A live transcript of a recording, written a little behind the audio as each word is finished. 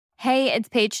Hey, it's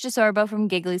Paige DeSorbo from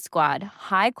Giggly Squad.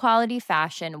 High quality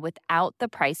fashion without the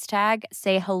price tag.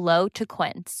 Say hello to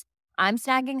Quince. I'm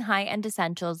snagging high-end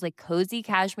essentials like cozy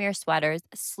cashmere sweaters,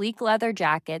 sleek leather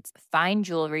jackets, fine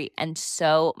jewelry, and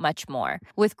so much more.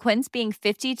 With Quince being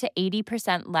 50 to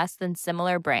 80% less than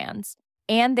similar brands.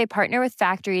 And they partner with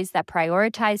factories that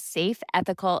prioritize safe,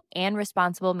 ethical, and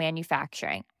responsible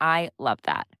manufacturing. I love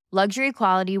that. Luxury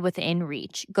quality within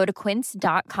reach. Go to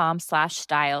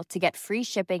quince.com/style to get free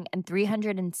shipping and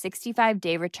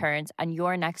 365-day returns on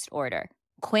your next order.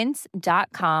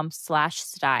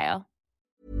 Quince.com/style.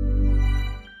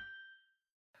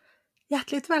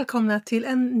 Hjärtligt välkomna till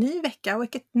en ny vecka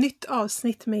och ett nytt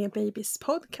avsnitt med Babys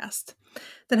podcast.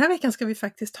 Den här veckan ska vi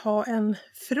faktiskt ha en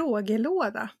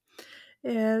frågelåda.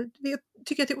 Vi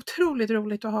tycker att det är otroligt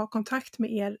roligt att ha kontakt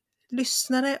med er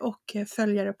lyssnare och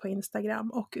följare på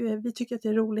Instagram. Och vi tycker att det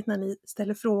är roligt när ni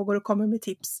ställer frågor och kommer med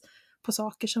tips på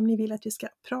saker som ni vill att vi ska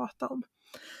prata om.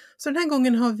 Så den här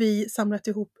gången har vi samlat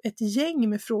ihop ett gäng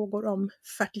med frågor om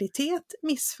fertilitet,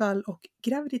 missfall och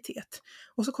graviditet.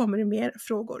 Och så kommer det mer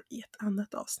frågor i ett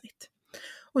annat avsnitt.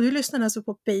 Och du lyssnar alltså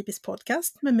på Babys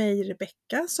podcast med mig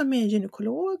Rebecka som är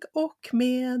gynekolog och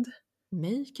med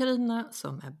mig Carina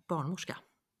som är barnmorska.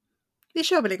 Vi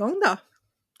kör väl igång då?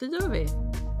 Det gör vi!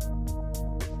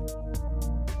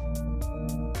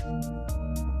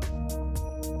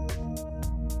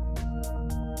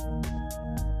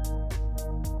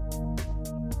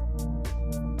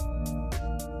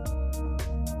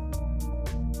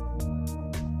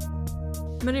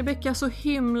 Men Rebecka, så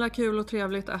himla kul och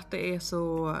trevligt att det är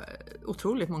så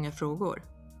otroligt många frågor.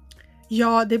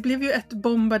 Ja, det blev ju ett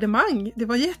bombardemang. Det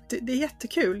är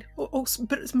jättekul. Och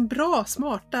bra,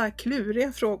 smarta,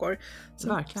 kluriga frågor.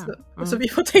 Verkligen. Så vi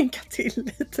får tänka till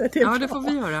lite. Det får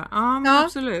vi göra. Ja, men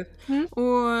absolut. Mm.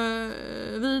 Och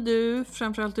du,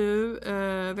 framförallt du,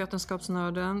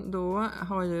 vetenskapsnörden, då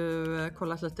har ju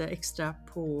kollat lite extra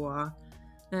på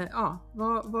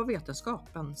vad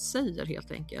vetenskapen säger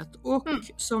helt enkelt. Och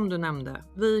som du nämnde,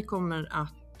 vi kommer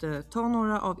att ta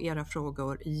några av era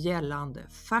frågor gällande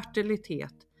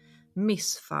fertilitet,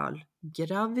 missfall,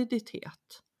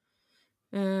 graviditet.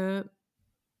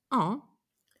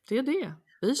 Det är det.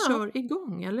 Vi kör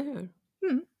igång, eller hur?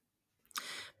 Mm.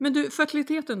 Men du,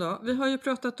 fertiliteten då? Vi har ju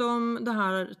pratat om det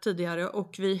här tidigare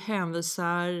och vi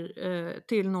hänvisar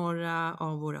till några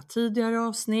av våra tidigare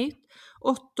avsnitt.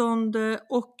 8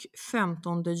 och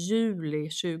 15 juli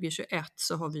 2021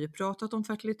 så har vi ju pratat om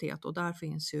fertilitet och där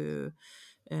finns ju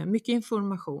mycket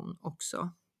information också.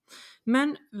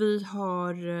 Men vi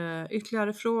har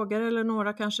ytterligare frågor eller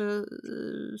några kanske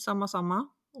samma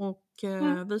och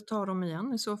vi tar dem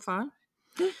igen i så fall.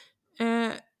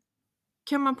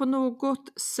 Kan man på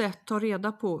något sätt ta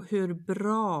reda på hur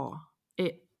bra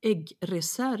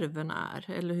äggreserven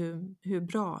är eller hur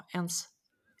bra ens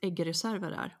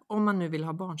äggreserver är om man nu vill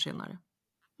ha barn senare?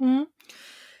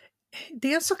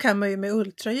 Dels så kan man ju med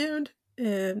ultraljud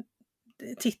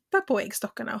titta på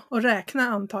äggstockarna och räkna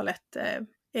antalet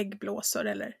äggblåsor.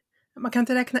 Eller man kan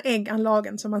inte räkna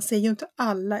ägganlagen så man ser ju inte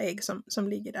alla ägg som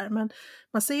ligger där. Men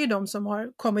man ser ju de som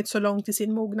har kommit så långt i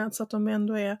sin mognad så att de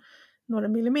ändå är några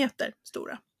millimeter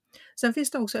stora. Sen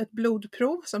finns det också ett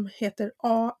blodprov som heter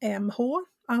AMH,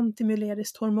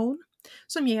 antimuleriskt hormon,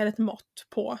 som ger ett mått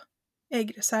på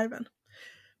äggreserven.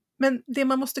 Men det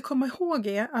man måste komma ihåg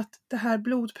är att det här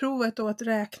blodprovet och att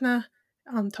räkna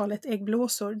antalet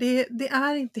äggblåsor, det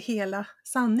är inte hela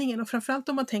sanningen. Och framförallt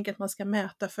om man tänker att man ska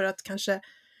mäta för att kanske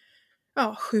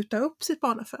skjuta upp sitt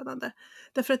barnafödande.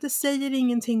 Därför att det säger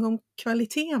ingenting om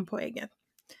kvaliteten på äggen.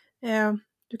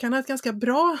 Du kan ha ett ganska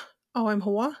bra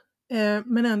AMH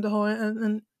men ändå ha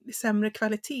en sämre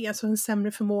kvalitet, alltså en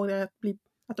sämre förmåga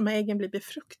att de här äggen blir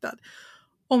befruktad.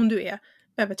 Om du är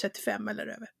över 35 eller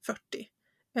över 40.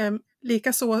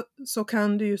 Likaså så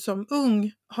kan du ju som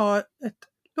ung ha ett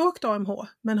lågt AMH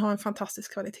men ha en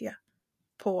fantastisk kvalitet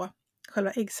på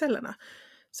själva äggcellerna.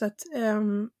 Så att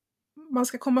man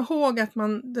ska komma ihåg att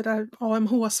det där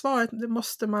AMH-svaret det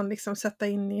måste man liksom sätta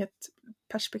in i ett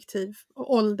perspektiv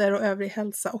och ålder och övrig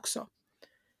hälsa också.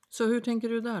 Så hur tänker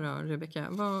du där då, Rebecka?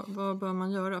 Vad bör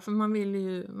man göra? För man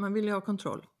vill ju ha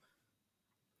kontroll.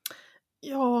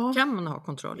 Ja, kan man ha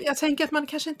kontroll? Jag tänker att man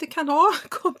kanske inte kan ha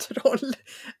kontroll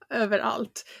över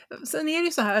allt. Sen är det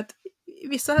ju så här att i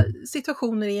vissa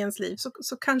situationer i ens liv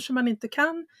så kanske man inte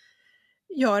kan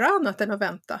göra annat än att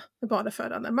vänta med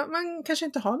barnafödande. Man kanske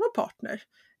inte har någon partner.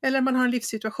 Eller man har en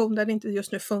livssituation där det inte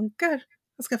just nu funkar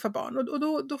att skaffa barn. Och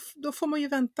då får man ju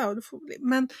vänta.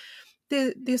 Men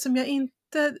det som jag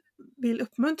inte vill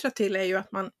uppmuntra till är ju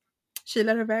att man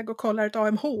kilar iväg och kollar ett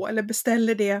AMH eller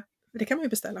beställer det. Det kan man ju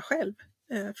beställa själv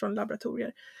från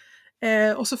laboratorier.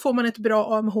 Och så får man ett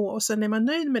bra AMH och sen är man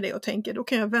nöjd med det och tänker då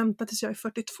kan jag vänta tills jag är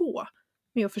 42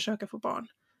 med att försöka få barn.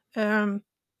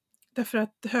 Därför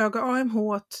att det höga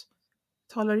AMH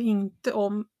talar inte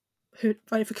om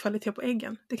vad det är för kvalitet på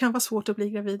äggen. Det kan vara svårt att bli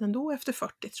gravid ändå efter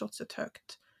 40 trots ett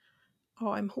högt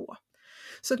AMH.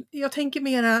 Så jag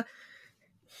tänker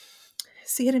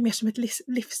se det mer som ett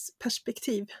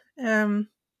livsperspektiv.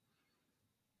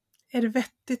 Är det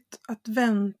vettigt att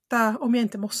vänta om jag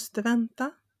inte måste vänta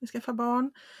med att skaffa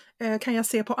barn? Kan jag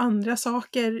se på andra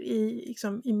saker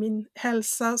i min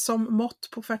hälsa som mått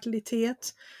på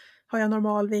fertilitet? Har jag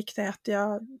normalvikt? Äter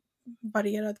jag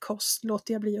varierad kost?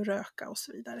 Låter jag bli att röka? Och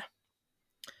så vidare.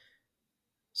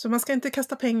 Så man ska inte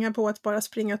kasta pengar på att bara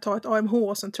springa och ta ett AMH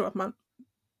och sen tro att man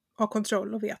har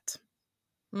kontroll och vet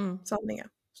sanningen.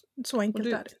 Så enkelt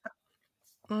är det.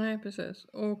 Nej, precis.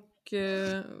 Och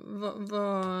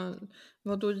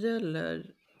vad då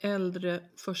gäller äldre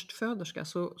förstföderska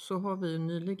så har vi ju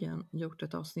nyligen gjort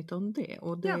ett avsnitt om det.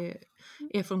 Och det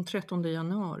är från 13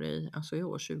 januari, alltså i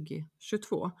år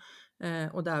 2022.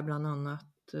 Och där bland annat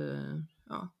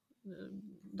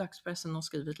dagspressen har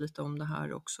skrivit lite om det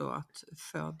här också, att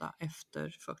föda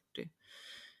efter 40.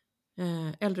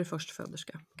 Äldre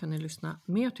förstföderska kan ni lyssna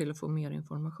mer till och få mer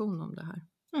information om det här.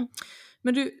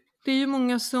 Men det är ju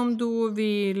många som då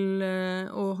vill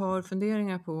och har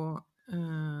funderingar på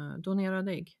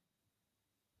donerade ägg.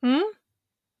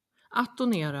 Att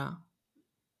donera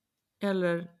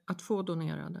eller att få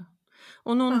donerade.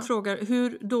 Och någon frågar,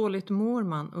 hur dåligt mår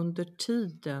man under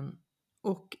tiden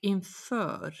och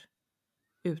inför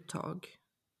uttag?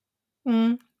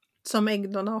 Som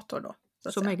äggdonator då?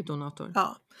 Som äggdonator?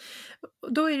 Ja.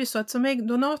 Då är det så att som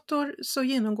äggdonator så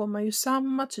genomgår man ju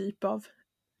samma typ av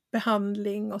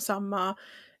behandling och samma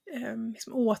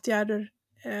åtgärder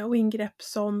och ingrepp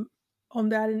som om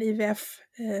det är en IVF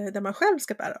där man själv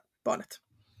ska bära barnet.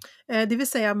 Det vill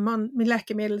säga med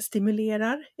läkemedel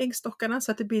stimulerar äggstockarna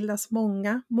så att det bildas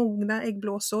många mogna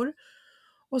äggblåsor.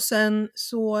 Och sen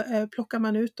så plockar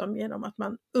man ut dem genom att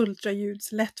man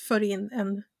ultraljudslätt för in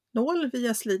en nål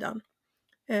via slidan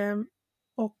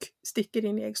och sticker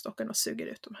in i äggstocken och suger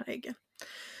ut de här äggen.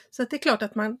 Så att det är klart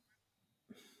att man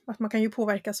kan ju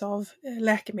påverkas av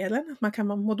läkemedlen. Att man kan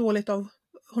må dåligt av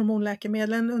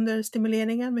hormonläkemedlen under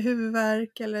stimuleringen med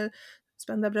huvudvärk eller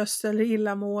spända bröst eller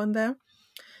illamående.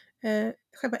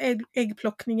 Själva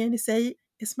äggplockningen i sig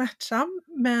är smärtsam,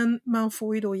 men man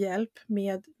får ju då hjälp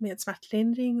med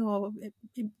smärtlindring och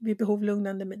vid behov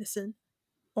lugnande medicin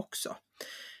också.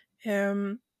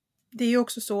 Det är ju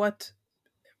också så att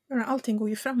allting går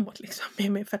ju framåt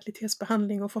liksom, med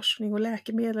fertilitetsbehandling och forskning och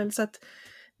läkemedel, så att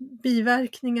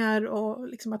biverkningar och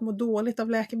liksom att må dåligt av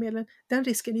läkemedlen, den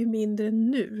risken är ju mindre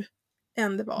nu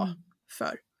än det var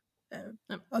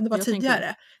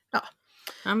tidigare.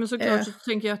 Ja, men såklart så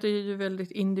tänker jag att det är ju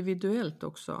väldigt individuellt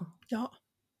också. Ja,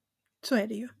 så är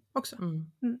det ju också. Men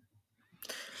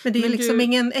det är liksom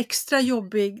ingen extra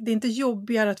jobbig, det är inte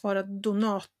jobbigare att vara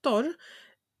donator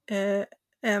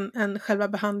än själva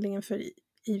behandlingen för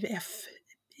IVF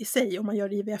i sig, om man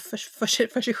gör IVF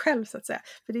för sig själv så att säga.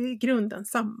 För det är i grunden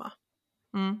samma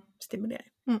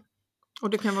stimulering. Och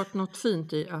det kan vara något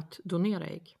fint i att donera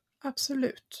ägg.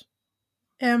 Absolut.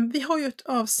 Vi har ju ett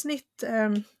avsnitt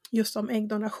just om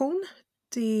äggdonation.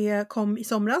 Det kom i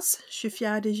somras,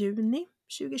 24 juni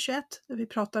 2021. Där vi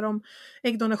pratar om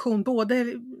äggdonation både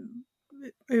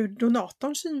ur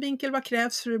donatorns synvinkel, vad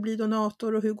krävs för att bli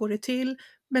donator och hur går det till,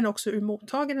 men också ur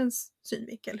mottagarens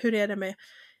synvinkel. Hur är det med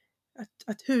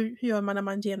hur gör man när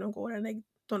man genomgår en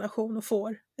äggdonation och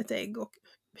får ett ägg, och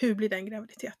hur blir den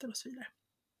graviditeten och så vidare.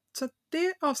 Så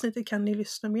det avsnittet kan ni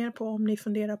lyssna mer på om ni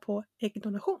funderar på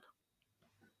äggdonation.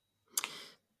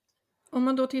 Om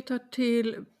man då tittar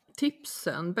till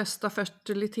tipsen, bästa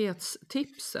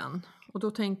fertilitetstipsen, och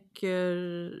då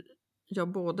tänker jag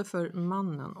både för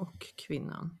mannen och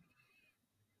kvinnan.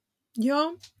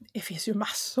 Ja, det finns ju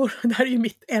massor. Det här är ju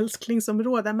mitt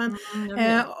älsklingsområde. Men,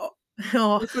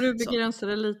 Nu får du begränsa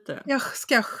det lite. Jag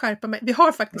ska skärpa mig. Vi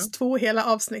har faktiskt 2 hela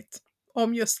avsnitt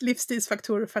om just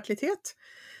livsstilsfaktorer och fertilitet.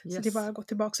 Yes. Så det är bara att gå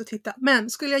tillbaka och titta. Men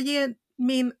skulle jag ge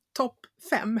min topp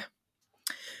 5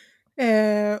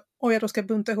 och jag då ska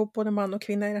bunta ihop både man och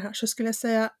kvinna i det här, så skulle jag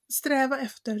säga sträva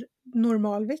efter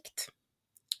normalvikt.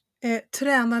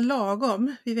 Träna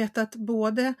lagom. Vi vet att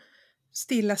både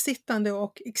stillasittande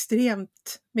och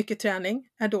extremt mycket träning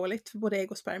är dåligt för både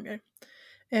ägg och spermier.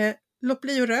 Låt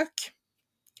bli och rök.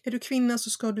 Är du kvinna så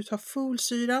ska du ta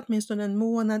folsyra åtminstone en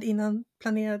månad innan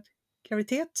planerad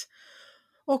graviditet.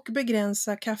 Och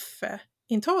begränsa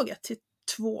kaffeintaget till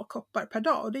 2 koppar per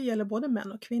dag. Och det gäller både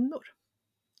män och kvinnor.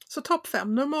 Så topp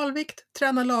 5. Normalvikt,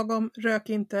 träna lagom, rök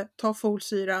inte, ta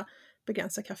folsyra,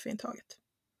 begränsa kaffeintaget.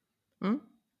 Mm.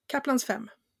 Kaplans 5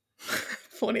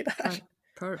 får ni där.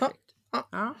 Perfect. Ja.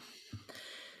 Ja.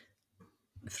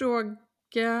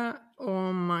 Fråga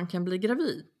om man kan bli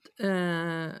gravid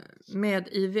med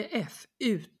IVF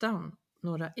utan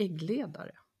några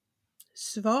äggledare.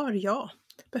 Svar ja.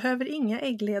 Behöver inga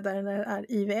äggledare när det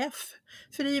är IVF.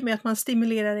 För i och med att man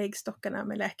stimulerar äggstockarna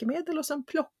med läkemedel och sen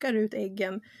plockar ut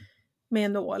äggen med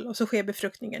en nål och så sker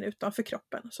befruktningen utanför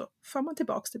kroppen. Så får man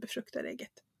tillbaka det befruktade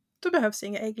ägget. Då behövs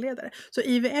inga äggledare. Så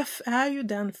IVF är ju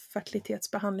den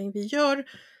fertilitetsbehandling vi gör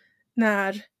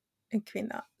när en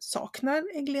kvinna saknar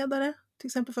äggledare. Till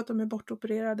exempel för att de är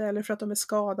bortopererade eller för att de är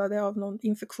skadade av någon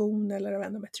infektion eller av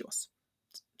endometrios.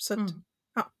 Så att,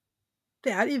 det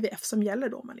är IVF som gäller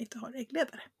då om man inte har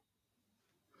äggledare.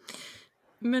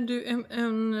 Men du,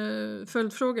 en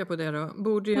följdfråga på det då.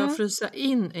 Borde jag frysa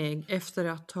in ägg efter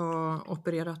att ha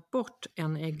opererat bort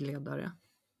en äggledare?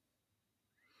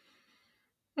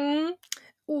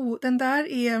 Den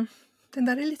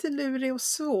där är lite lurig och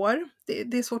svår.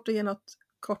 Det är svårt att ge något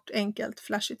kort, enkelt,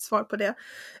 flashigt svar på det.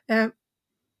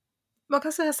 Man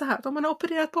kan säga så här, att om man har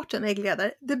opererat bort en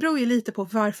äggledare, det beror ju lite på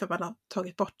varför man har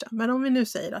tagit bort den. Men om vi nu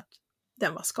säger att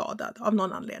den var skadad av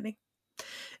någon anledning.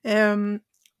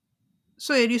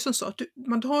 Så är det ju som så att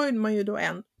då har man ju då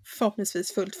en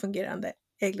förhoppningsvis fullt fungerande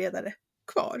äggledare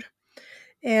kvar.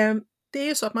 Det är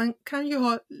ju så att man kan ju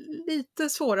ha lite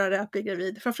svårare att bli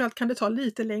gravid. Framförallt kan det ta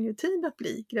lite längre tid att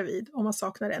bli gravid om man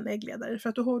saknar en äggledare. För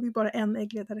att då har du ju bara en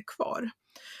äggledare kvar.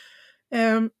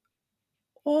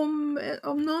 Om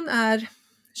någon är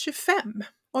 25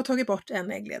 och har tagit bort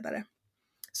en äggledare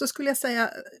så skulle jag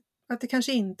säga att det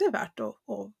kanske inte är värt att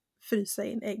frysa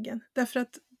in äggen. Därför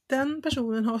att den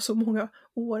personen har så många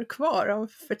år kvar av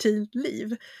fertilt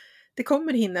liv. Det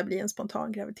kommer hinna bli en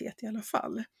spontan graviditet i alla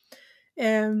fall.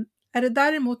 Är det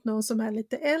däremot någon som är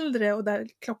lite äldre och där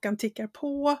klockan tickar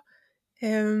på,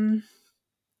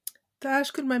 där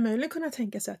skulle man möjligen kunna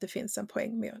tänka sig att det finns en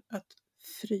poäng med att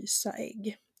frysa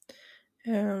ägg.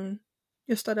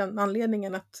 Just av den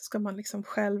anledningen att ska man liksom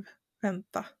själv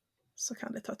vänta så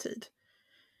kan det ta tid.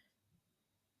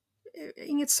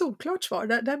 Inget solklart svar,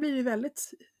 där blir det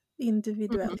väldigt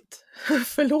individuellt.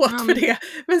 Förlåt för det,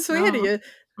 men så är det ju.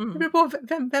 Det beror på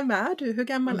vem är du, hur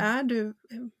gammal är du,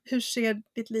 hur ser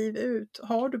ditt liv ut,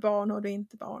 har du barn, har du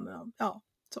inte barn, ja,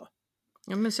 så.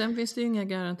 Ja, men sen finns det ju inga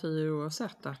garantier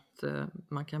oavsett att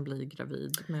man kan bli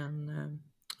gravid, men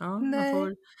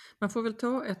man får väl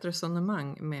ta ett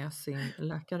resonemang med sin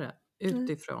läkare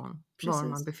utifrån var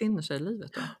man befinner sig i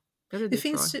livet då.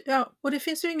 Det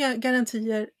finns ju inga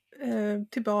garantier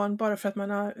till barn bara för att man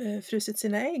har frusit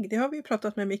sina ägg. Det har vi ju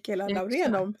pratat med Mikaela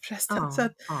Laurén om förresten. Ja, så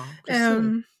att,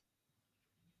 precis.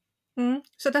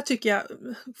 Så där tycker jag,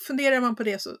 funderar man på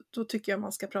det så då tycker jag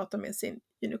man ska prata med sin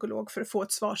gynekolog för att få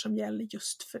ett svar som gäller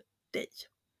just för dig.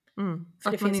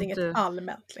 För det finns inget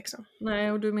allmänt liksom.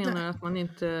 Nej, och du menar att man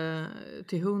inte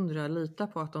till 100 litar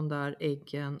på att de där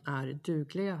äggen är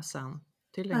dugliga sen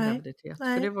till en graviditet.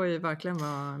 För det var ju verkligen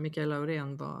vad Mikaela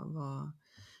Laurén var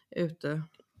ute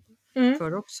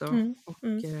för också. Och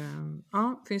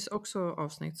finns också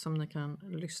avsnitt som ni kan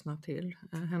lyssna till.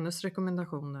 Hennes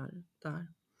rekommendationer där.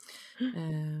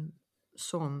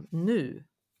 Som nu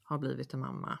har blivit en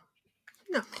mamma.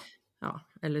 Ja,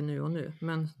 eller nu,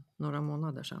 men några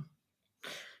månader sedan.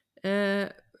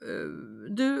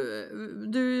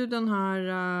 Du är ju den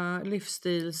här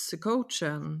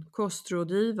livsstilscoachen,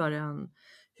 kostrådgivaren.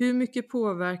 Hur mycket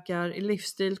påverkar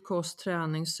livsstil, kost,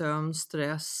 träning, sömn,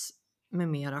 stress med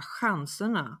mera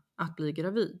chanserna att bli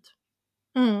gravid?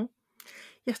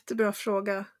 Jättebra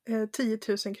fråga. 10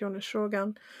 000 kronors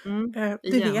frågan.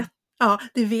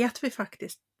 Det vet vi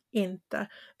faktiskt inte.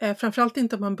 Framförallt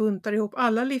inte om man buntar ihop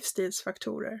alla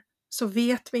livsstilsfaktorer. Så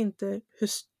vet vi inte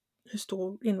hur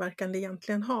stor inverkan det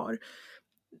egentligen har.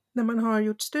 När man har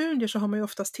gjort studier så har man ju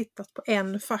oftast tittat på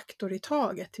en faktor i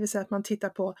taget. Det vill säga att man tittar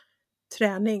på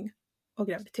träning och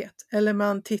graviditet. Eller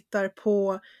man tittar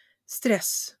på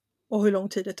stress och hur lång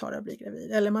tid det tar att bli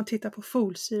gravid. Eller man tittar på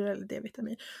folsyra eller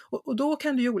D-vitamin. Och då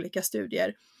kan det ju olika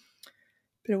studier,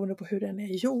 beroende på hur den är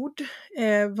gjord,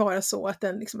 vara så att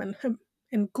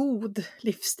en god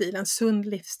livsstil, en sund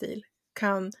livsstil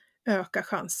kan öka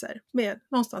chanser med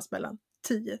någonstans mellan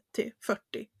 10 till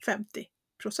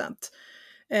 40-50%.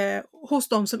 Hos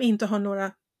de som inte har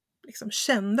några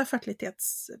kända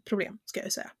fertilitetsproblem, ska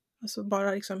jag säga. Alltså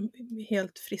bara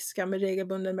helt friska med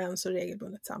regelbunden mens och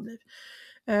regelbundet samliv.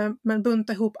 Men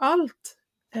bunta ihop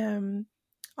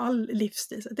all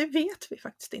livsstil, det vet vi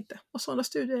faktiskt inte. Och sådana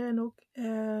studier är nog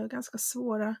ganska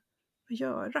svåra att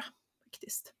göra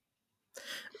faktiskt.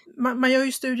 Man gör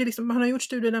ju studier, man har gjort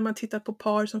studier där man tittar på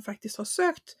par som faktiskt har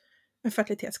sökt en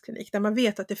fertilitetsklinik där man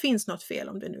vet att det finns något fel,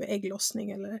 om det nu är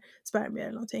ägglossning eller spermier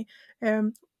eller någonting.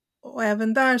 Och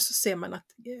även där så ser man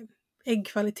att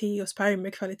äggkvalitet och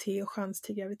spermiekvalitet och chans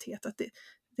till graviditet, att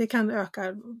det kan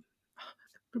öka,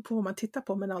 på vad man tittar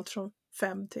på, men allt från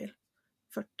 5 till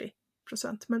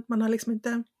 40%. Men man har liksom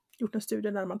inte gjort en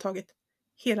studie där man tagit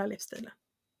hela livsstilen.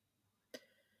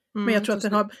 Men jag tror att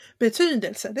den har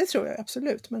betydelse, det tror jag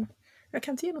absolut, men jag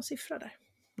kan inte ge någon siffra där.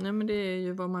 Nej, men det är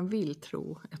ju vad man vill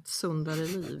tro. Ett sundare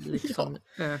liv liksom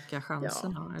ökar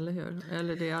chanserna, eller hur?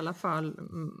 Eller det är i alla fall,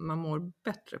 man mår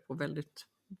bättre på väldigt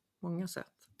många sätt.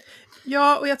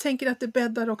 Ja, och jag tänker att det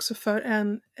bäddar också för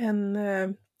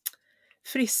en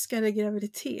friskare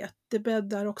graviditet. Det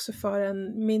bäddar också för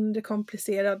en mindre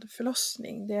komplicerad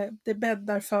förlossning. Det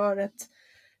bäddar för ett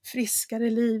friskare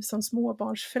liv som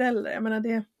småbarnsförälder. Jag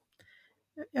menar,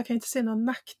 jag kan inte se någon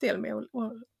nackdel med att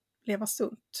leva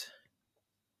sunt.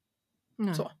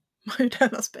 Nej. Så, ur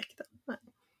den aspekten. Nej.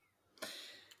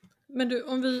 Men du,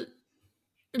 om vi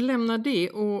lämnar det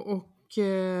och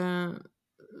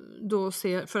då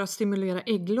ser, för att stimulera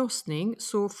ägglossning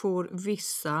så får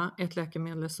vissa ett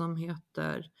läkemedel som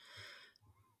heter,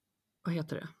 vad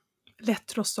heter det?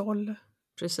 Letrozol.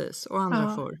 Precis, och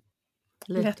andra får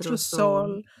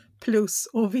Letrozol plus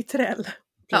Ovitrell.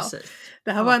 Precis. Ja,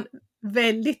 det här var en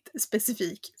väldigt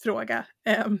specifik fråga.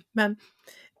 Men,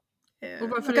 och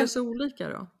varför är det så olika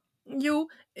då? Jo,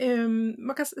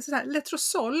 man kan säga så här,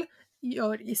 Letrozol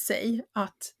gör i sig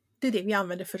att det är det vi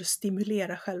använder för att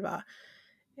stimulera själva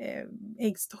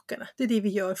äggstockarna. Det är det vi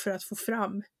gör för att få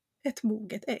fram ett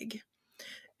moget ägg.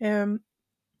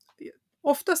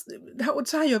 Oftast, och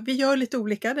så här vi gör lite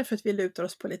olika därför att vi lutar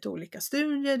oss på lite olika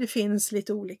studier. Det finns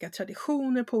lite olika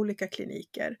traditioner på olika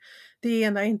kliniker. Det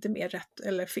ena är inte mer rätt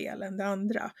eller fel än det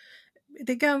andra.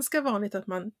 Det är ganska vanligt att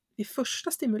man vid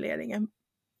första stimuleringen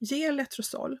ger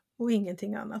Letrozol och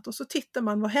ingenting annat. Och så tittar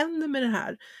man, vad händer med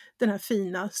den här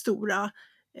fina, stora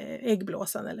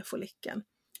äggblåsan eller follikeln.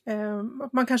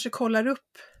 Man kanske kollar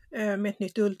upp med ett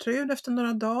nytt ultraljud efter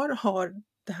några dagar. Har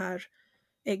det här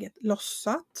ägget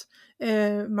lossat?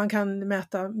 Man kan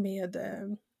mäta med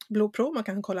blodprov. Man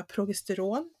kan kolla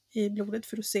progesteron i blodet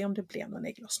för att se om det blev någon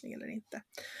ägglossning eller inte.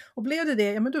 Och blev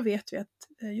det, ja men då vet vi att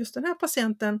just den här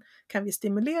patienten kan vi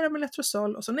stimulera med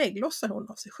Letrozol och så ägglossar hon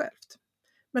av sig självt.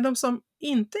 Men de som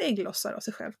inte ägglossar av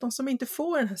sig självt, de som inte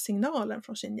får den här signalen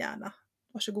från sin hjärna,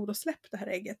 varsågod och släpp det här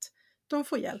ägget, de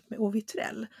får hjälp med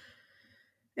Ovitrell.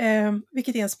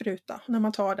 Vilket är en spruta. När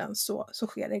man tar den så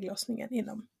sker ägglossningen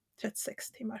inom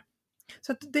 36 timmar.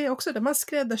 Så att det är också det, man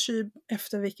skräddarsyr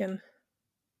efter vilken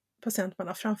patient man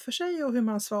har framför sig och hur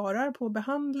man svarar på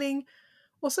behandling.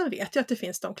 Och sen vet jag att det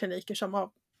finns de kliniker som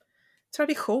av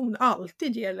tradition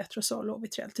alltid ger Letrozol och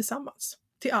Ovitrell tillsammans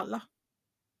till alla.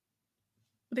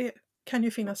 Och det kan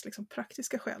ju finnas liksom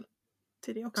praktiska skäl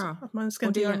till det också. Att man ska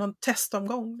inte göra någon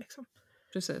testomgång. Liksom.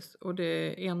 Precis, och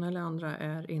det ena eller andra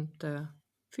är inte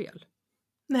fel.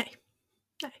 Nej.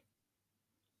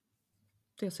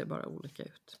 Det ser bara olika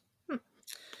ut.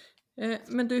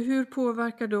 Men du, hur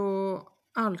påverkar då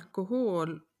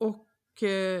alkohol och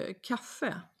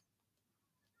kaffe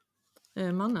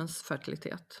mannens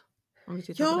fertilitet? Om vi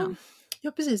tittar på den.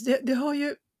 Ja, precis. Det har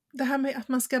ju det här med att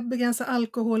man ska begränsa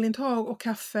alkoholintag och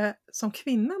kaffe som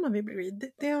kvinna man vill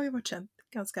bli. Det har ju varit känt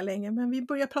ganska länge, men vi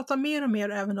börjar prata mer och mer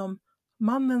även om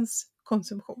mannens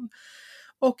konsumtion.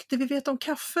 Och det vi vet om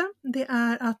kaffe, det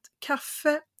är att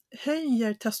kaffe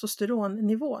höjer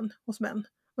testosteronnivån hos män.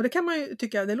 Och det kan man ju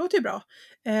tycka, det låter ju bra.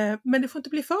 Men det får inte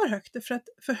bli för högt, för att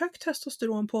för högt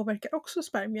testosteron påverkar också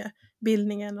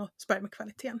spermiebildningen och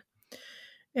spermiekvaliteten.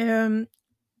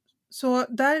 Så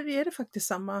där är det faktiskt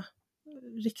samma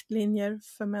riktlinjer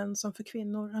för män som för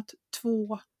kvinnor, att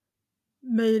 2,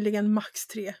 möjligen max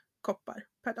 3 koppar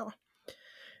per dag.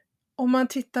 Om man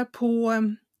tittar på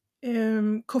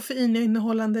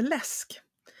koffeininnehållande läsk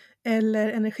eller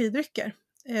energidrycker,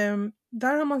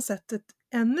 där har man sett en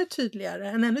ännu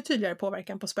tydligare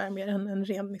påverkan på spermier än en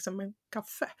ren liksom,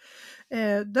 kaffe.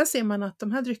 Där ser man att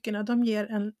de här dryckerna, de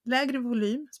ger en lägre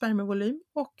spermievolym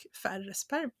och färre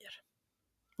spermier.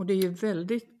 Och det är ju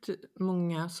väldigt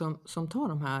många som tar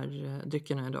de här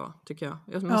dryckerna idag, tycker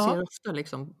jag. Man ser ofta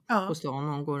liksom på stan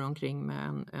någon går omkring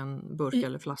med en burk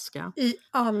eller flaska. I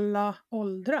alla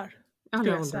åldrar.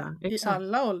 I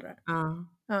alla åldrar.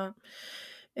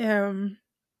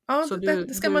 Så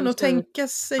det ska man nog tänka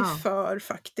sig för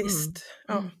faktiskt.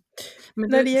 Men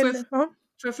när det gäller, får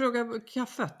jag fråga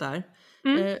kaffet där?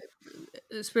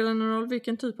 Spelar det någon roll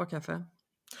vilken typ av kaffe?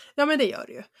 Ja, men det gör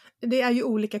det ju. Det är ju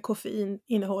olika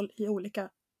koffeininnehåll i olika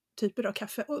typer av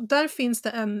kaffe. Och där finns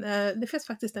det finns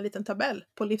faktiskt en liten tabell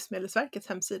på Livsmedelsverkets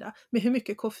hemsida med hur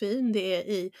mycket koffein det är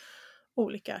i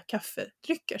olika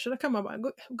kaffedrycker. Så då kan man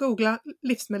bara googla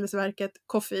Livsmedelsverket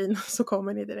koffein så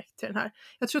kommer ni direkt till den här.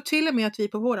 Jag tror till och med att vi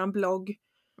på våran blogg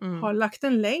har lagt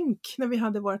en länk när vi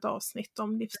hade vårt avsnitt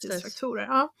om livsstilsfaktorer.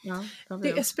 Ja. Det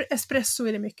är espresso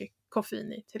är det mycket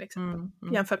koffein i till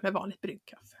exempel jämfört med vanligt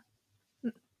bryggkaffe.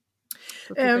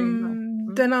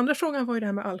 Den andra frågan var ju det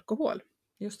här med alkohol.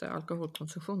 Just det,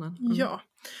 alkoholkonsumtionen. Ja,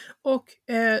 och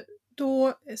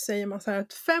då säger man så här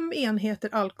att 5 enheter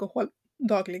alkohol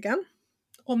dagligen,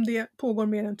 om det pågår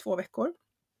mer än 2 veckor,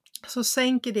 så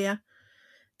sänker det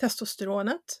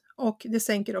testosteronet och det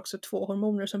sänker också 2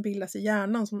 hormoner som bildas i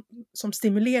hjärnan som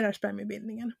stimulerar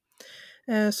spermiebildningen.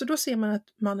 Så då ser man att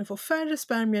mannen får färre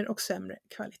spermier och sämre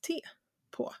kvalitet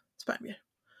på spermier.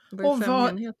 Och 5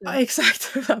 enheter? Ja,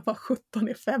 exakt, vad 17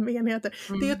 är 5 enheter.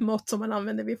 Det är ett mått som man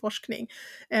använder vid forskning.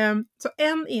 Så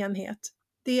en enhet,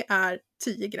 det är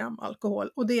 10 gram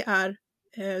alkohol och det är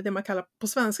det man på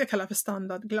svenska kallar för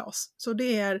standardglas. Så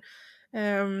det är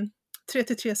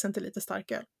 3-3 centiliter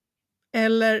starköl.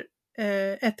 Eller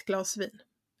ett glas vin.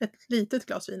 Ett litet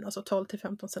glas vin, alltså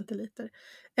 12-15 centiliter.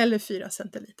 Eller 4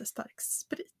 centiliter stark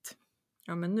sprit.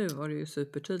 Ja, men nu var det ju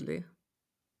supertydlig.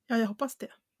 Ja, jag hoppas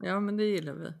det. Ja, men det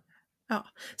gillar vi. Ja,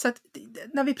 så att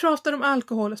när vi pratar om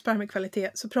alkohol och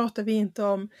spermiekvalitet så pratar vi inte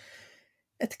om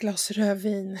ett glas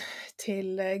rödvin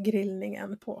till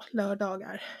grillningen på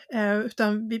lördagar.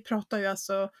 Utan vi pratar ju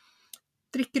alltså,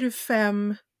 dricker du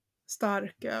 5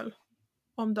 starköl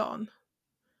om dagen?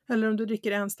 Eller om du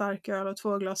dricker 1 starköl och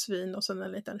 2 glas vin och sen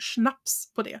en liten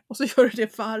snaps på det. Och så gör du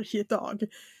det varje dag.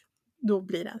 Då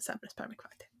blir det en sämre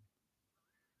spermiekvalitet.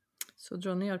 Så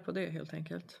dra ner på det helt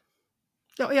enkelt.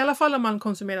 Ja, i alla fall om man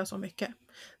konsumerar så mycket.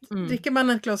 Dricker man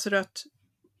ett glas rött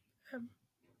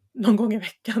någon gång i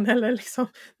veckan eller liksom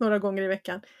några gånger i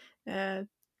veckan,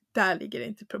 där ligger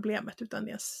inte problemet utan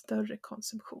det är en större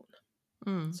konsumtion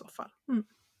i så fall.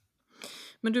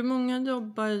 Men du, många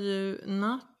jobbar ju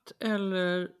natt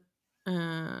eller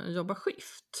jobbar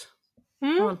skift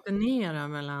och alternerar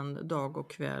mellan dag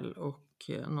och kväll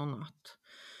och någon natt.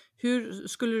 Hur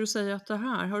skulle du säga att det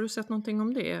här, har du sett någonting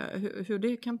om det? Hur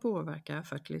det kan påverka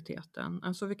fertiliteten?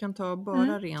 Alltså vi kan ta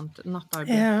bara rent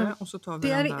nattarbete och så tar vi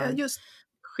den där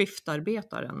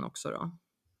skiftarbetaren också då.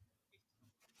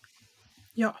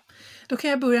 Ja, då kan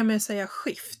jag börja med att säga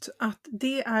skift. Att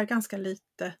det är ganska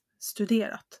lite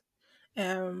studerat.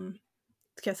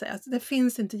 Ska jag säga. Det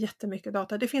finns inte jättemycket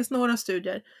data. Det finns några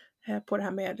studier på det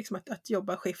här med liksom att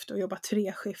jobba skift och jobba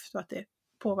 3 skift och att det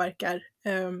påverkar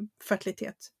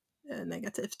fertilitet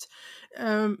negativt.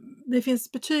 Det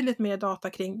finns betydligt mer data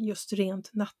kring just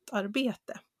rent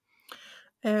nattarbete.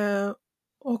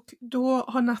 Och då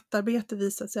har nattarbete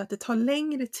visat sig att det tar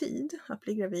längre tid att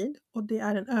bli gravid och det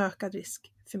är en ökad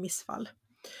risk för missfall.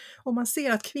 Och man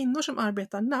ser att kvinnor som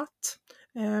arbetar natt,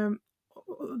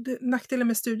 nackdelen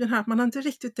med studien här, att man har inte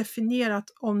riktigt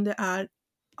definierat om det är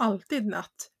alltid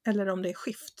natt eller om det är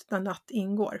skift där natt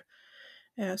ingår.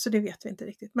 Så det vet vi inte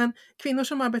riktigt. Men kvinnor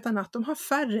som arbetar natt, de har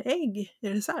färre ägg i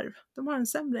reserv. De har en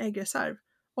sämre äggreserv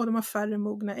och de har färre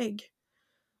mogna ägg.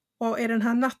 Och är den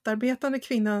här nattarbetande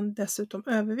kvinnan dessutom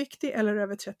överviktig eller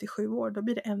över 37 år, då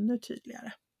blir det ännu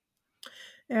tydligare.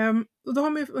 Och då har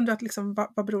man ju undrat liksom,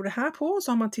 vad beror det här på?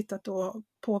 Så har man tittat då,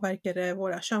 påverkar det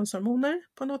våra könshormoner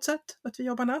på något sätt att vi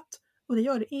jobbar natt? Och det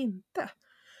gör det inte.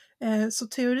 Så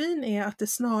teorin är att det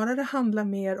snarare handlar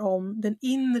mer om den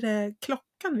inre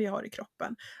klockan vi har i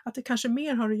kroppen. Att det kanske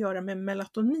mer har att göra med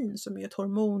melatonin som är ett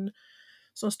hormon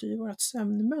som styr vårt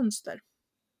sömnmönster.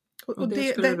 Och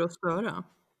det skulle då störa?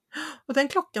 Och den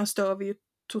klockan stör vi ju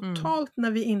totalt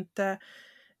när vi inte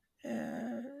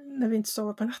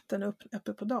sover på natten och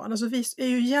uppe på dagen. Alltså vi är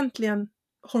ju egentligen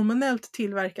hormonellt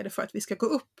tillverkade för att vi ska gå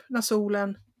upp när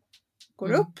solen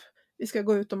går upp. Vi ska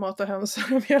gå ut och mata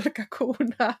hönsen och mjölka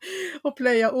korna och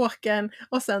plöja åkern.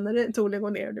 Och sen när solen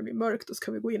går ner och det blir mörkt, då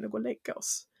ska vi gå in och gå och lägga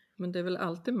oss. Men det är väl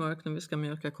alltid mörkt när vi ska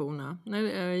mjölka korna?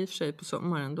 Nej, i och för sig på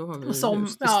sommaren, då har vi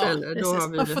ljus istället. Ja, då har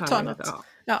vi man det får här. ta något.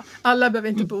 Ja, alla behöver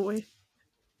inte bo i...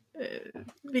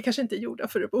 vi kanske inte är gjorda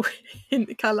för att bo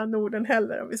i kalla Norden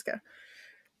heller om vi ska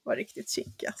vara riktigt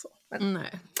chicka. Så. Men,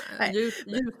 nej. Ljus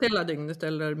hela dygnet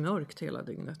eller mörkt hela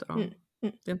dygnet. Ja.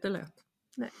 Det är inte lätt.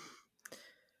 Nej.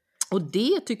 Och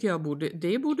det tycker jag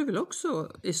borde väl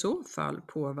också i så fall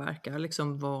påverka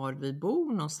liksom var vi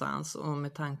bor någonstans, och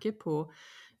med tanke på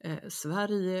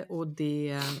Sverige och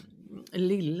det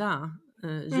lilla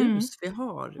ljus vi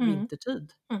har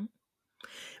vintertid.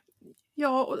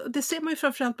 Ja, och det ser man ju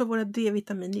framförallt på våra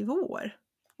D-vitaminnivåer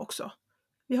också.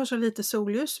 Vi har så lite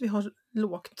solljus, vi har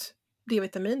lågt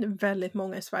D-vitamin. Det är väldigt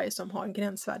många i Sverige som har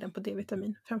gränsvärden på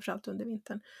D-vitamin, framförallt under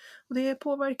vintern. Och det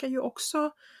påverkar ju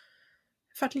också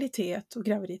fertilitet och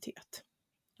graviditet.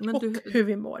 Men och hur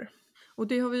vi mår. och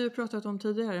det har vi ju pratat om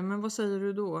tidigare, men vad säger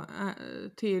du då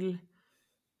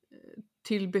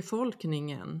till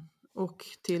befolkningen och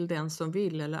till den som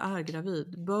vill eller är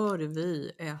gravid? Bör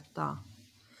vi äta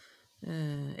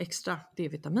extra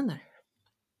D-vitaminer?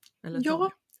 Eller ta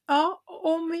det? Ja,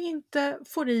 om vi inte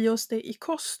får i oss det i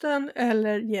kosten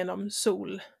eller genom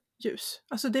solljus.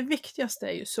 Alltså det viktigaste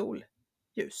är ju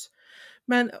solljus.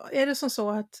 Men är det som så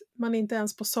att man inte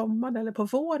ens på sommaren eller på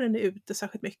våren är ute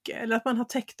särskilt mycket, eller att man har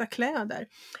täckta kläder,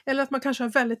 eller att man kanske har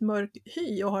väldigt mörk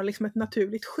hy och har liksom ett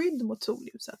naturligt skydd mot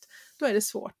solljuset, då är det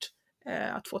svårt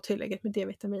att få tillräckligt med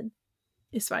D-vitamin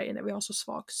i Sverige när vi har så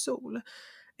svag sol.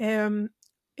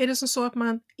 Är det som så att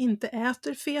man inte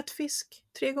äter fet fisk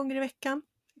 3 gånger i veckan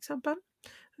till exempel,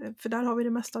 för där har vi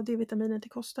det mesta av D-vitaminen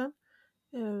till kosten,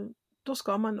 då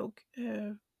ska man nog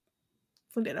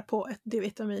fundera på ett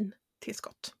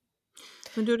D-vitamintillskott.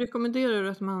 Men du rekommenderar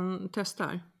att man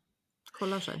testar?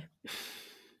 Kollar sig?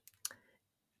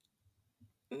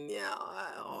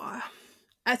 Ja,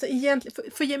 alltså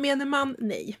egentligen för gemene man,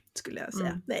 nej, skulle jag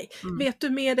säga. Nej. Mm. Vet du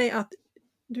med dig att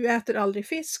du äter aldrig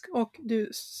fisk och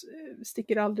du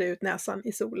sticker aldrig ut näsan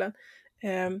i solen,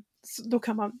 så då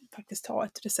kan man faktiskt ta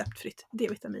ett receptfritt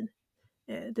D-vitamin.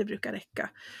 Det brukar räcka.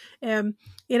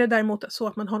 Är det däremot så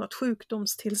att man har något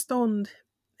sjukdomstillstånd,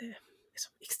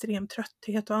 liksom extrem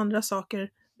trötthet och andra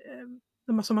saker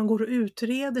som man går och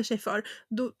utreder sig för,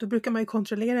 då brukar man ju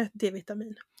kontrollera ett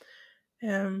D-vitamin.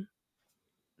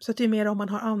 Så att det är mer om man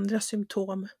har andra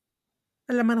symptom,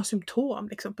 eller man har symptom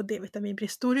liksom på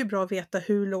D-vitaminbrist, då är det bra att veta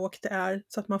hur lågt det är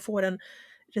så att man får en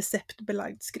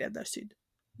receptbelagd skräddarsydd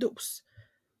dos.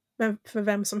 Men för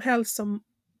vem som helst som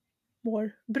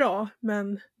mår bra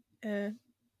men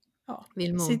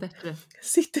Vill må bättre.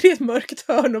 sitter i ett mörkt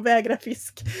hörn och vägrar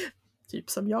fisk, typ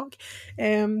som jag,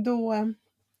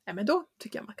 då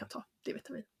tycker jag man kan ta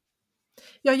D-vitamin.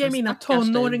 Jag ger mina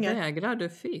tonåringar... Vägrar du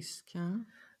fisk? Ja.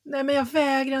 Nej, men jag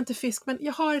vägrar inte fisk, men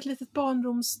jag har ett litet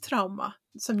barndomstrauma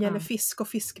som gäller fisk och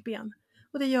fiskben.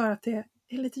 Och det gör att det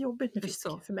är lite jobbigt med fisk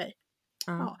för mig.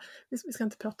 Ja, vi ska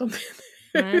inte prata om det.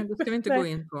 Nej, det ska vi inte gå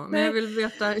in på. Men jag vill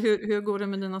veta, hur går det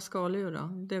med dina skaldjur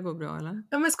då? Det går bra, eller?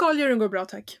 Ja, men skaldjuren går bra,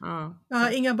 tack. Ja, jag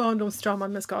har inga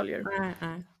barndomstrauman med skaldjur. Nej.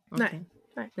 Okay.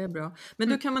 Nej. Det är bra. Men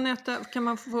du, kan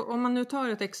man få, om man nu tar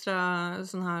ett extra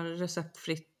sån här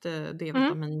receptfritt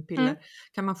D-vitaminpiller,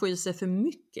 kan man få i sig för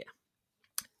mycket?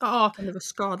 Ja. Kan det vara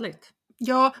skadligt?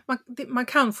 Ja, man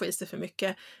kan få i sig för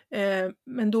mycket.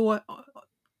 Men då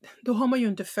har man ju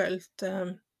inte följt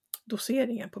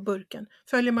doseringen på burken.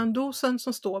 Följer man dosen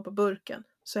som står på burken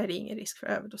så är det ingen risk för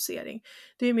överdosering.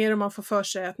 Det är mer om man får för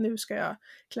sig att nu ska jag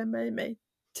klämma i mig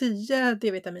 10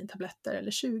 D-vitamintabletter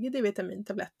eller 20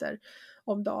 D-vitamintabletter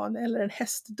om dagen eller en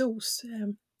hästdos.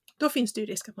 Då finns det ju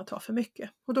risk att man tar för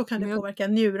mycket och då kan det påverka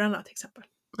njurarna till exempel.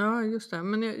 Ja, just det.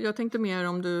 Men jag tänkte mer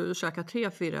om du käkar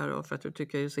 3-4 då för att du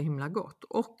tycker det är så himla gott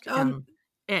och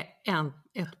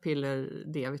ett piller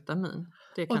D-vitamin.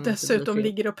 Det kan och dessutom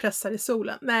ligger och pressar i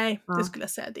solen. Nej, det skulle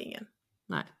jag säga, det är ingen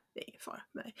fara.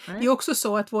 Nej. Det är också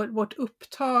så att vårt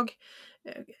upptag,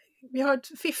 vi har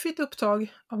ett fiffigt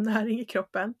upptag av näring i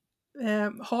kroppen.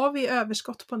 Har vi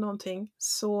överskott på någonting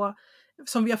som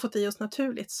vi har fått i oss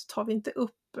naturligt, så tar vi inte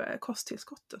upp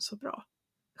kosttillskotten så bra.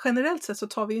 Generellt sett så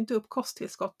tar vi inte upp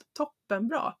kosttillskott toppen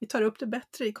bra. Vi tar upp det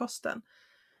bättre i kosten.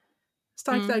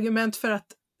 Starkt argument för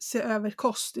att se över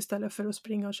kost istället för att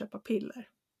springa och köpa piller.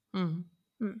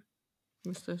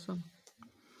 Just det, så.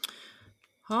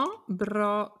 Ja,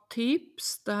 bra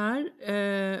tips där.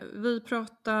 Vi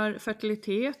pratar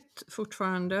fertilitet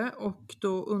fortfarande och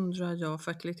då undrar jag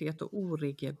fertilitet och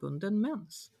oregelbunden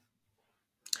mens.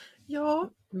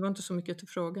 Ja. Det var inte så mycket till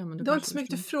fråga. Men det var inte så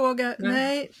mycket till fråga.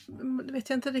 Nej, vet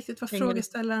jag inte riktigt vad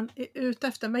frågeställaren är ute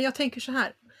efter. Men jag tänker så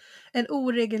här. En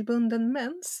oregelbunden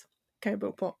mens kan ju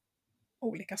bero på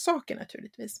olika saker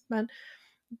naturligtvis. Men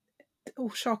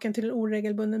orsaken till en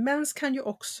oregelbunden mens kan ju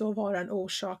också vara en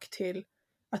orsak till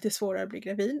att det är svårare att bli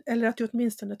gravid. Eller att det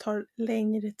åtminstone tar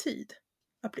längre tid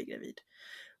att bli gravid.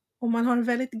 Om man har en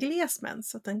väldigt gles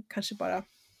mens, att den kanske bara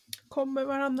kommer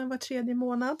var tredje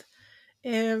månad.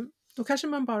 Då kanske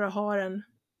man bara har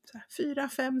 4,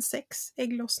 5, 6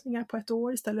 ägglossningar på ett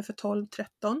år istället för 12,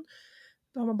 13.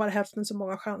 Då har man bara hälften så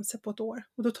många chanser på ett år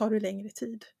och då tar det längre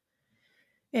tid.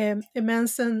 Är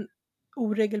mensen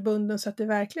oregelbunden så att det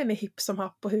verkligen är hipp som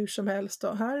happ och hur som helst,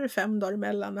 och här är det 5 dagar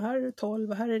emellan och här är det 12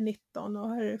 och här är det 19 och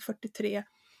här är det 43.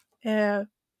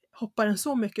 Hoppar den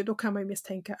så mycket, då kan man ju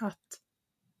misstänka att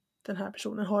den här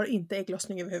personen har inte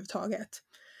ägglossning överhuvudtaget.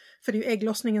 För det är ju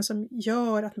ägglossningen som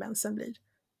gör att mensen blir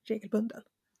regelbunden.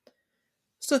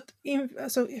 Så att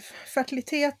alltså,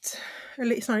 fertilitet,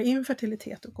 eller snarare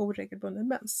infertilitet och oregelbunden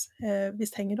mens,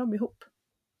 visst hänger de ihop?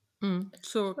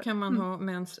 Så kan man ha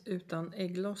mens utan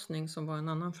ägglossning, som var en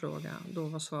annan fråga. Då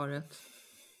var svaret?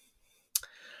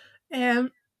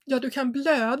 Ja, du kan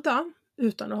blöda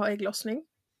utan att ha ägglossning.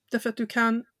 Därför att du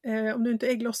kan, om du inte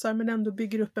ägglossar men ändå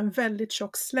bygger upp en väldigt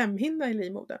tjock slemhinna i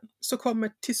livmodern, så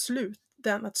kommer till slut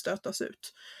den att stötas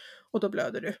ut. Och då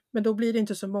blöder du. Men då blir det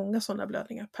inte så många sådana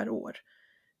blödningar per år.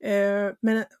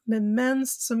 Men med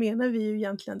mens så menar vi ju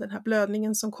egentligen den här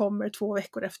blödningen som kommer 2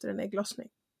 veckor efter en ägglossning.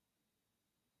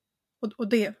 Och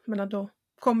det, men då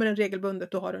kommer den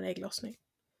regelbundet, då har du en ägglossning.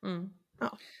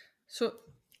 Ja.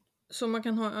 Så man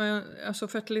kan ha, alltså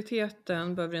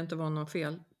fertiliteten behöver inte vara något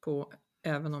fel på,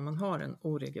 även om man har en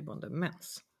oregelbunden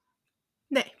mens?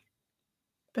 Nej,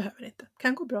 behöver inte.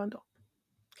 Kan gå bra ändå.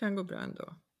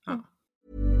 Ja.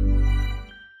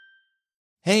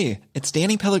 Hey, it's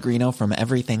Danny Pellegrino from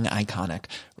Everything Iconic.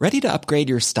 Ready to upgrade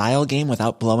your style game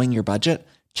without blowing your budget?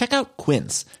 Check out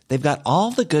Quince. They've got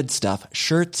all the good stuff,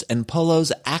 shirts and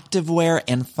polos, activewear,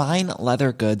 and fine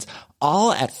leather goods,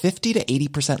 all at 50 to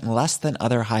 80% less than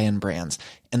other high-end brands.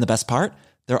 And the best part?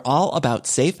 They're all about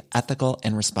safe, ethical,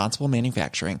 and responsible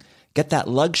manufacturing. Get that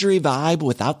luxury vibe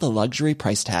without the luxury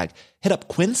price tag. Hit up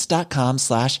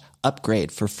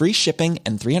quince.com/upgrade for free shipping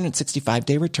and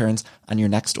 365-day returns on your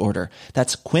next order.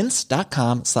 That's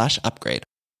quince.com/upgrade.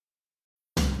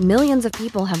 Millions of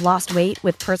people have lost weight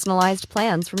with personalized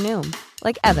plans from Noom.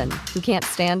 Like Evan, who can't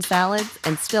stand salads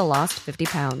and still lost 50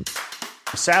 pounds.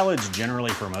 Salads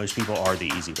generally for most people are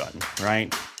the easy button,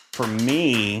 right? For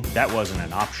me, that wasn't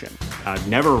an option. I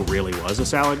never really was a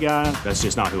salad guy. That's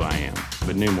just not who I am.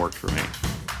 But Noom worked for me.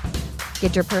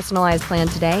 Get your personalized plan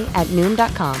today at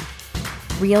Noom.com.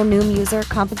 Real Noom user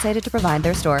compensated to provide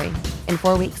their story. In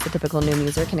 4 weeks, the typical Noom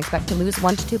user can expect to lose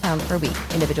 1 to 2 pounds per week.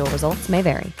 Individual results may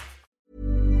vary.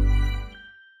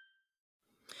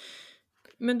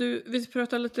 Men du, vi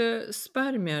pratar lite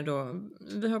spermier då.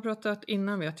 Vi har pratat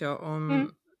innan, vet jag,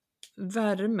 om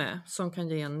värme som kan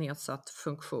ge en nedsatt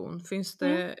funktion. Finns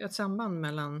det ett samband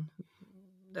mellan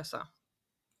dessa?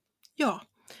 Ja,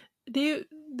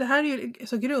 det här är ju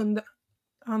alltså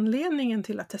grundanledningen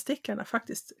till att testiklarna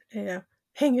faktiskt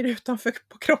hänger utanför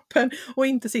på kroppen och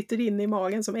inte sitter inne i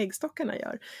magen som äggstockarna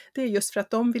gör. Det är just för att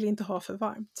de vill inte ha för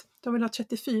varmt. De vill ha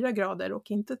 34 grader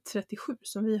och inte 37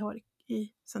 som vi har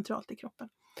centralt i kroppen.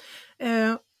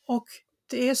 Och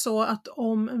det är så att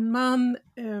om en man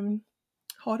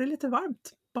har det lite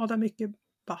varmt, badar mycket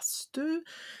bastu,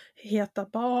 heta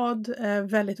bad,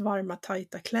 väldigt varma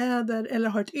tajta kläder, eller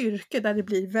har ett yrke där det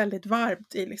blir väldigt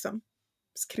varmt i liksom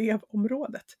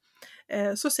skrevområdet,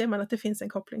 så ser man att det finns en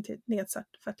koppling till nedsatt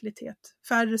fertilitet.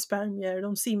 Färre spermier,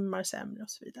 de simmar sämre och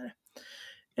så vidare.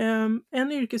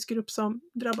 En yrkesgrupp som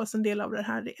drabbas en del av det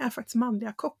här, det är faktiskt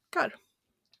manliga kockar.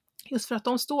 Just för att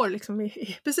de står liksom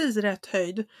i precis rätt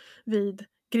höjd vid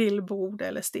grillbord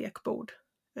eller stekbord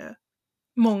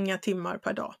många timmar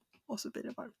per dag, och så blir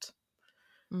det varmt.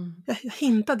 Jag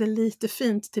hintade lite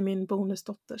fint till min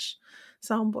bonusdotters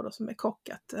sambo då, som är kock,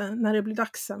 att när det blir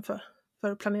dags sen för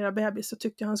att planera bebis, så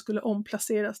tyckte jag han skulle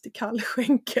omplaceras till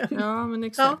kallskänken. Ja, men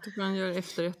exakt. Ja. Man gör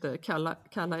efterrätter, kalla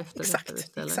efterrätter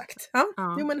istället. Exakt.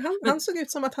 Ja. Jo, men han såg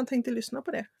ut som att han tänkte lyssna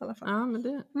på det i alla fall. Ja, men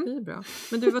det är bra.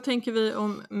 Men du, vad tänker vi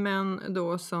om män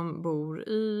då som bor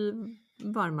i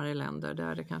varmare länder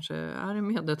där det kanske är en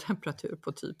medeltemperatur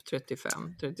på typ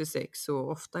 35, 36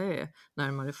 och ofta är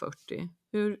närmare 40?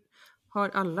 Hur har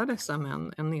alla dessa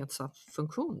män en nedsatt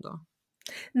funktion då?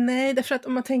 Nej, därför att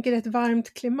om man tänker ett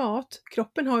varmt klimat,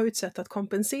 kroppen har ju ett sätt att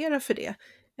kompensera för det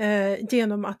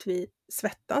genom att vi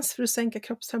svettas för att sänka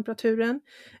kroppstemperaturen,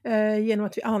 genom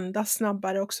att vi andas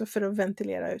snabbare också för att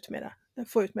ventilera ut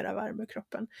få ut mera värme i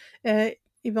kroppen.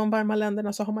 I de varma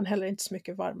länderna så har man heller inte så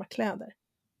mycket varma kläder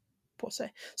på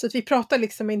sig. Så att vi pratar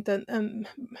liksom inte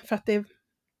för att det är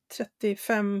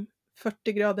 35-40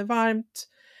 grader varmt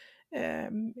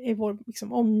i vår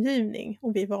liksom omgivning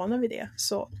och vi är vana vid det,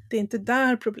 så det är inte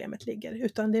där problemet ligger,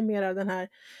 utan det är mer den här,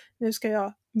 nu ska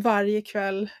jag varje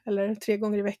kväll eller 3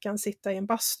 gånger i veckan sitta i en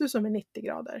bastu som är 90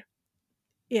 grader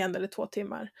i 1 eller 2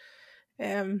 timmar,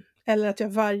 eller att jag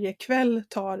varje kväll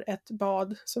tar ett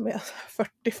bad som är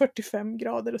 40-45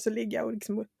 grader och så ligger jag och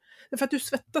liksom, för att du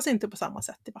svettas inte på samma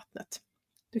sätt i vattnet.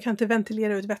 Du kan inte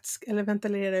ventilera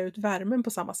ut värmen på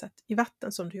samma sätt i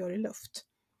vatten som du gör i luft.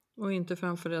 Och inte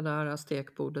framför det där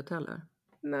stekbordet heller?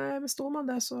 Nej, men står man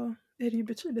där så är det ju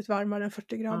betydligt varmare än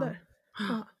 40 grader.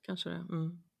 Ja. Kanske det.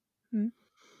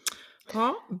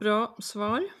 Ja, bra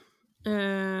svar.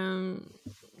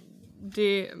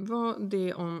 Det var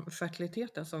det om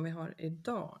fertiliteten som vi har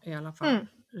idag i alla fall.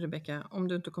 Rebecka, om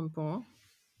du inte kom på?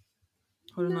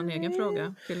 Har du någon egen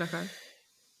fråga till dig själv?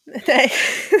 Nej,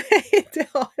 det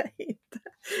har jag inte.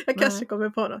 Jag kanske kommer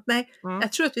på något. Nej,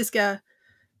 jag tror att vi ska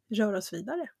röra oss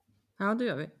vidare. Ja, det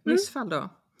gör vi. Missfall då.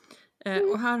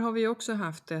 Och här har vi också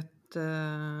haft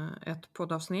ett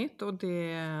poddavsnitt, och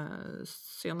det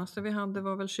senaste vi hade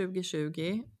var väl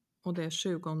 2020, och det är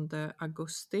 20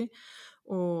 augusti.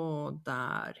 Och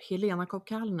där Helena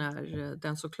Kopp-Kallner,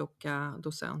 den så kloka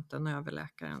docenten,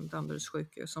 överläkaren, Danderyds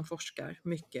sjukhus som forskar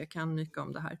mycket, kan mycket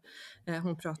om det här.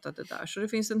 Hon pratade där, så det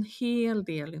finns en hel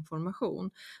del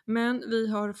information. Men vi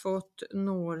har fått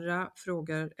några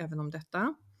frågor även om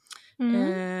detta.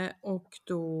 Och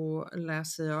då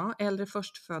läser jag: äldre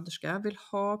förstföderska vill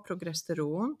ha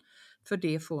progesteron, för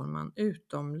det får man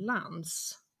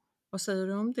utomlands. Vad säger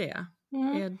du om det?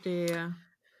 Är det...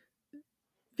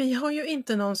 Vi har ju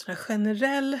inte någon sån här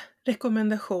generell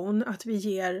rekommendation att vi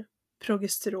ger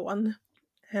progesteron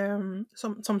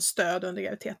som stöd under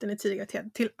graviditeten, i tidig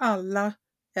graviditet, till alla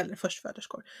äldre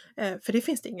förstföderskor. För det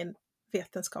finns det ingen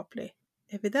vetenskaplig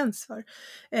evidens för.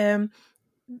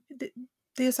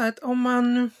 Det är så att om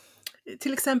man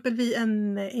till exempel vid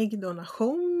en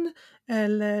äggdonation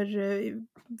eller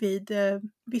vid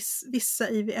vissa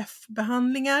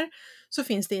IVF-behandlingar så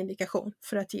finns det indikation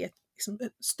för att ge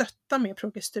stötta med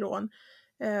progesteron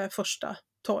första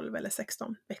 12 eller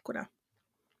 16 veckorna.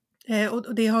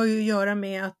 Och det har ju att göra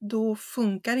med att då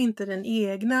funkar inte den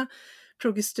egna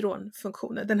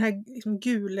progesteronfunktionen. Den här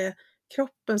gula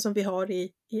kroppen som vi har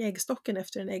i äggstocken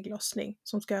efter en ägglossning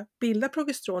som ska bilda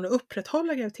progesteron och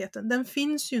upprätthålla graviditeten, den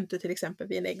finns ju inte till exempel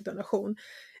vid en äggdonation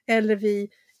eller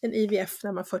vid en IVF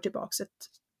när man för tillbaka ett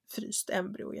fryst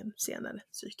embryo i en senare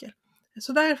cykel.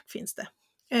 Så där finns det.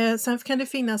 Sen kan det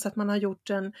finnas att man har gjort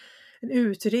en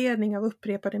utredning av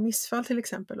upprepade missfall till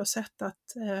exempel och sett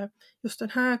att just den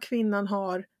här kvinnan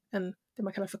har det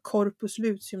man kallar för corpus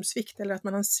luteum-svikt, eller att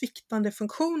man har en sviktande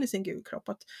funktion i sin gulkropp,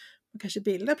 att man kanske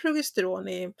bildar progesteron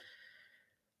i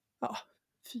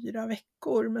 4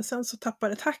 veckor, men sen så tappar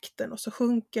det takten och så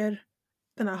sjunker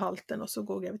den här halten och så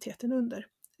går graviditeten under.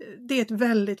 Det är ett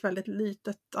väldigt, väldigt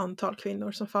litet antal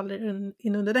kvinnor som faller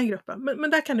in under den gruppen. Men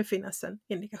där kan det finnas en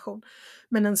indikation.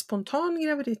 Men en spontan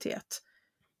graviditet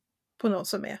på någon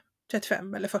som är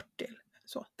 35 eller 40,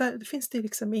 så, där finns det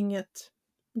liksom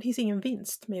det finns ingen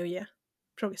vinst med att ge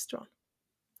progesteron.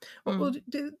 Och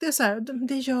det är så här,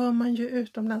 det gör man ju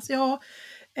utomlands. Ja,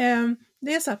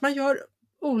 det är så att man gör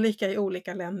olika i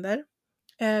olika länder.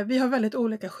 Vi har väldigt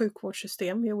olika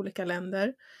sjukvårdssystem i olika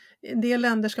länder. I en del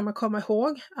länder ska man komma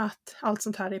ihåg att allt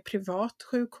sånt här är privat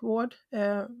sjukvård.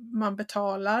 Man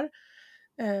betalar.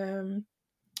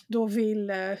 Då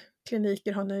vill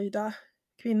kliniker ha nöjda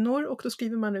kvinnor och då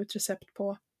skriver man ut recept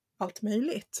på allt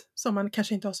möjligt som man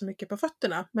kanske inte har så mycket på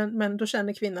fötterna. Men då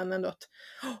känner kvinnan ändå att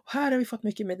här har vi fått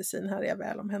mycket medicin, här är jag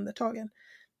väl omhändertagen.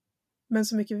 Men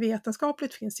så mycket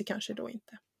vetenskapligt finns det kanske då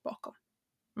inte bakom.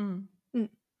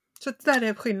 Så där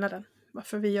är skillnaden,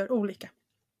 varför vi gör olika.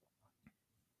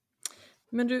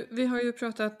 Men du, vi har ju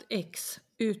pratat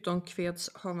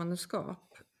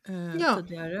utomkvedshavandeskap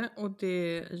tidigare, och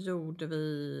det gjorde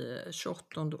vi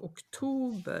 28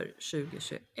 oktober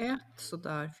 2021, så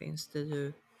där finns det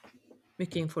ju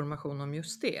mycket information om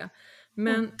just det.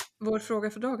 Men vår fråga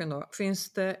för dagen då,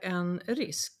 finns det en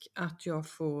risk att jag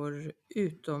får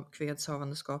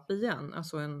utomkvedshavandeskap igen,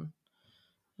 alltså en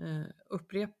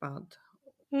upprepad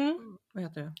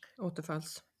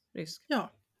återfallsrisk?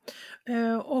 Ja.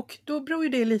 Och då beror ju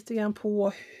det lite grann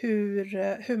på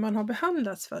hur man har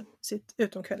behandlats för sitt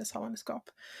utomkvedshavandeskap.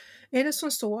 Är det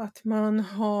som så att man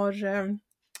har till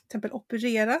exempel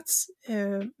opererats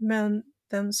men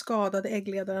den skadade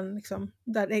äggledaren liksom,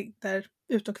 där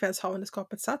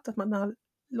utomkvedshavandeskapet satt, att man har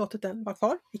låtit den vara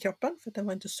kvar i kroppen för att den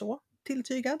var inte så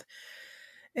tilltygad.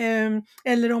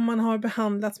 Eller om man har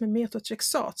behandlats med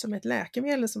metotrexat som är ett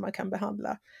läkemedel som man kan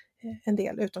behandla en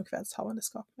del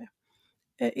utomkvedshavandeskap med.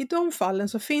 I de fallen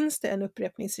så finns det en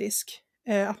upprepningsrisk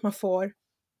att man får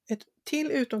ett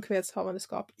till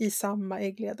utomkvedshavandeskap i samma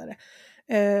äggledare.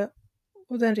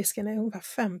 Och den risken är ungefär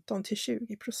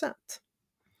 15-20%.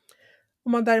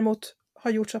 Om man däremot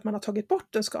har gjort så att man har tagit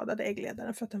bort den skadade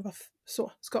äggledaren för att den var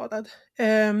så skadad,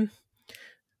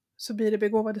 så blir det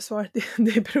begåvade svaret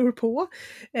det beror på.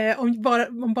 Om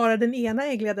bara den ena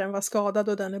äggledaren var skadad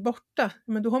och den är borta,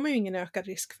 men då har man ju ingen ökad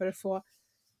risk för att få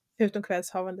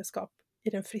utomkvedshavandeskap i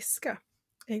den friska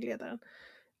äggledaren.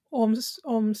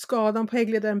 Om skadan på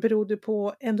äggledaren berodde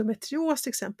på endometrios till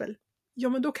exempel, ja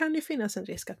men då kan det finnas en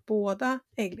risk att båda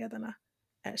äggledarna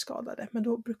är skadade. Men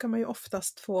då brukar man ju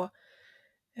oftast få,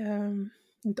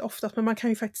 inte oftast, men man kan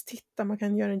ju faktiskt titta, man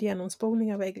kan göra en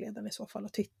genomspolning av äggledaren i så fall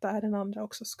och titta, är den andra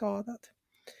också skadad?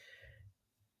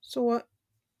 Så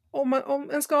om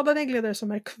en skadad äggledare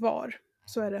som är kvar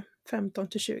så är det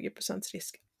 15-20%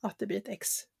 risk att det blir ett X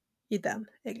i den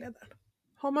äggledaren.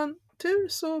 Har man tur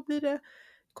så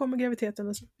kommer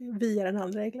graviditeten via den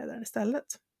andra äggledaren istället.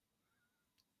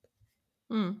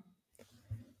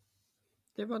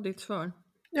 Det var ditt svar.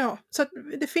 Ja, så att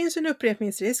det finns en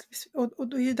upprepningsrisk och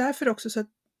det är ju därför också så att,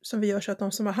 som vi gör så att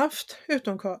de som har haft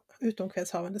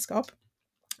utomkvedshavandeskap,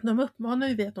 de uppmanar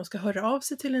ju vi att de ska höra av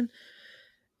sig till en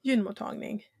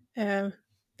gynmottagning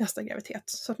nästa graviditet.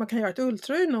 Så att man kan göra ett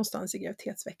ultraljud någonstans i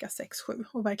graviditetsvecka 6-7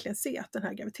 och verkligen se att den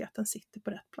här graviditeten sitter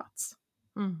på rätt plats.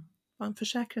 Man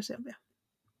försäkrar sig om det.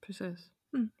 Precis.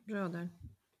 Bra där.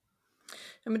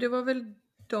 Ja, men det var väl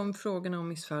de frågorna om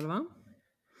missfall, va?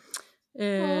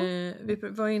 Vi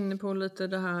var inne på lite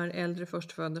det här äldre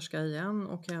förstföderska igen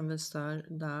och hänvisar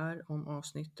där om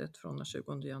avsnittet från den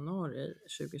 20 januari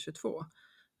 2022.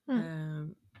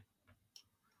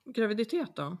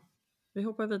 Graviditet då? Vi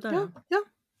hoppar vidare. Ja.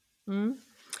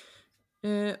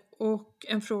 Och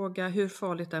en fråga, hur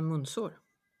farligt är munsår?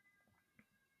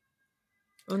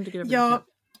 Under graviditet?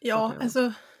 Ja,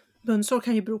 alltså munsår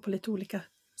kan ju bero på lite olika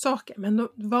saker, men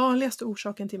den vanligaste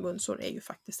orsaken till munsår är ju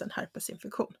faktiskt en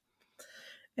herpesinfektion.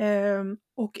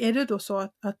 Och är det då så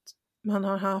att man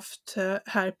har haft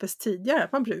herpes tidigare,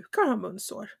 att man brukar ha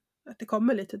munsår, att det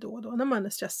kommer lite då och då när man är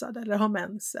stressad eller har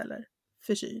mens eller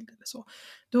förkyld eller så,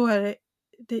 då är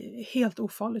det helt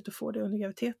ofarligt att få det under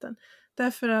graviditeten.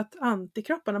 Därför att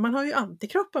antikropparna, man har ju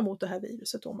antikroppar mot det här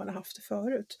viruset om man har haft det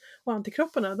förut. Och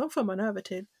antikropparna, de får man över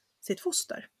till sitt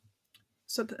foster.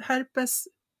 Så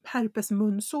herpes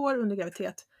munsår under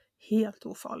graviditet, helt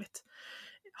ofarligt.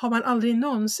 Har man aldrig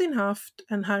någonsin haft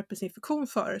en herpesinfektion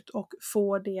förut och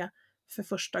får det för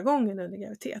första gången under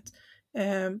graviditet,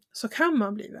 så kan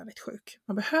man bli väldigt sjuk.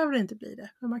 Man behöver inte bli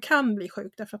det, men man kan bli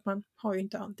sjuk därför att man har ju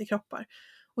inte antikroppar.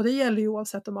 Och det gäller ju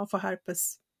oavsett om man får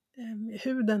herpes i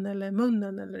huden eller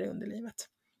munnen eller i underlivet.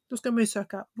 Då ska man ju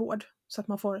söka vård så att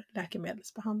man får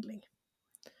läkemedelsbehandling.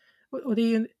 Och det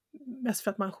är ju mest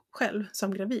för att man själv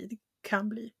som gravid kan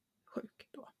bli sjuk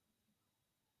då.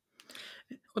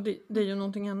 Och det är ju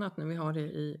någonting annat när vi har det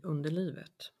i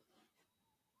underlivet.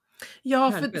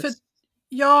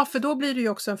 Ja, för då blir det ju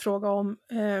också en fråga om,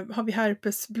 har vi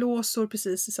herpesblåsor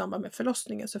precis i samband med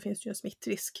förlossningen så finns det ju en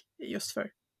smittrisk just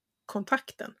för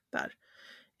kontakten där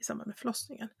i samband med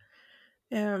förlossningen.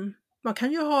 Man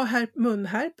kan ju ha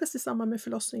munherpes i samband med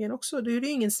förlossningen också. Då är det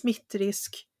ju ingen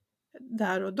smittrisk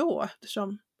där och då,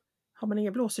 eftersom har man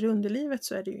inga blåsor i underlivet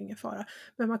så är det ju ingen fara.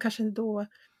 Men man kanske då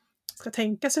ska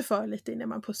tänka sig för lite innan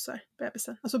man pussar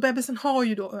bebisen. Alltså bebisen har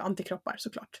ju då antikroppar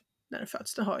såklart när den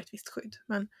föds. Den har ett visst skydd.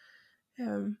 Men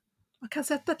man kan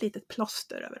sätta ett litet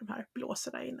plåster över de här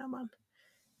blåsorna innan man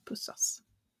pussas.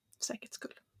 För säkerhets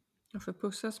skull. Ja, för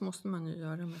pussas måste man ju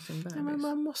göra med sin bebis. Ja, men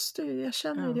man måste ju, jag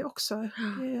känner ju det också.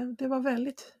 Det var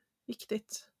väldigt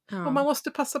viktigt. Ja. Och man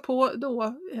måste passa på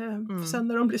då. Sen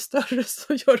när de blir större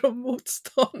så gör de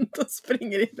motstånd och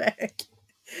springer iväg.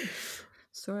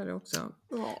 Så är det också.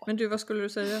 Ja. Men du, vad skulle du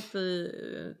säga att vi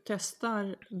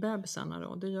testar bebisarna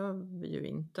då? Det gör vi ju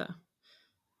inte.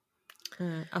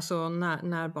 Alltså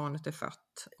när barnet är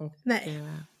fött. Och,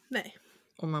 Nej.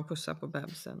 Om man pussar på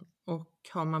bebisen. Och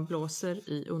har man blåser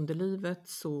i underlivet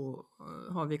så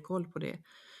har vi koll på det.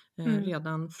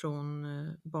 Redan från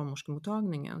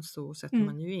barnmorskemottagningen så sätter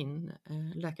man ju in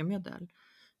läkemedel.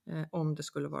 Om det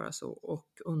skulle vara så. Och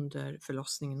under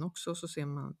förlossningen också så ser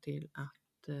man till att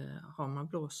har man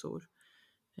blåsor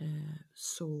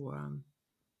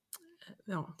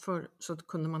så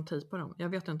kunde man tejpa dem. Jag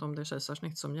vet inte om det är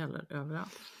kejsarsnitt som gäller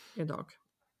överallt idag.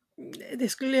 Det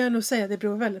skulle jag nog säga, det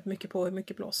beror väldigt mycket på hur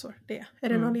mycket blåsor det är. Är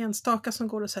det någon enstaka som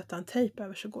går att sätta en tejp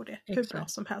över så går det hur bra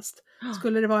som helst.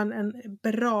 Skulle det vara en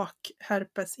brak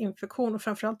herpesinfektion och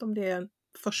framförallt om det är en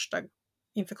första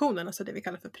infektionen, alltså det vi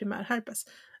kallar för primärherpes,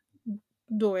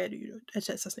 då är det ju ett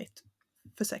kejsarsnitt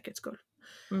för säkerhets skull.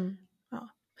 Ja.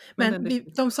 Men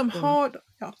de som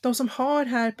har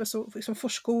herpes och liksom får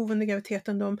skov under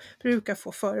graviditeten, de brukar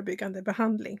få förebyggande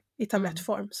behandling i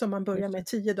tablettform som man börjar med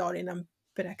 10 dagar innan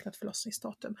beräknat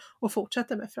förlossningsdatum och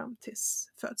fortsätter med fram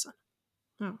tills födseln.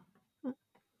 Ja.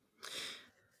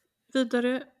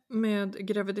 Vidare med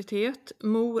graviditet.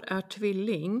 Mor är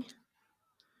tvilling.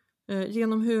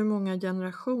 Genom hur många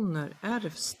generationer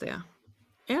ärvs det?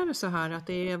 Är det så här att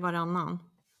det är varannan?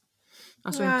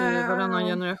 Alltså inte varannan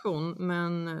generation,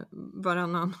 men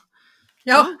varannan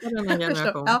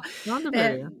generation. Ja, det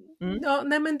blir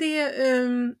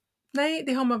det. Nej,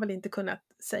 det har man väl inte kunnat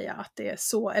säga att det är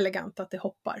så elegant att det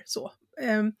hoppar så.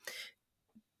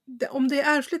 Om det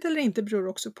är ärftligt eller inte beror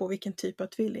också på vilken typ av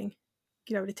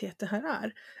tvillinggraviditet det här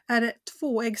är. Är det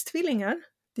tvåäggstvillingar,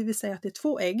 det vill säga att det är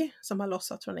 2 ägg som har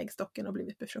lossat från äggstocken och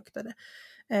blivit befruktade.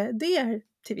 Det är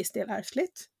till viss del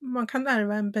ärftligt. Man kan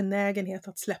ärva en benägenhet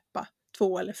att släppa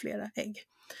 2 eller flera ägg.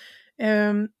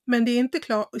 Men det är inte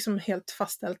klart, liksom helt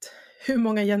fastställt hur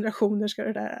många generationer ska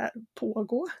det där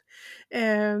pågå.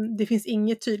 Det finns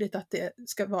inget tydligt att det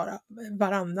ska vara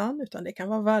varannan, utan det kan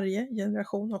vara varje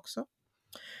generation också.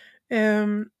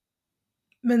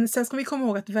 Men sen ska vi komma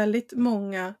ihåg att väldigt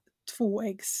många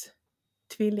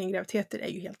tvåäggs-tvillinggraviditeter är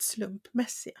ju helt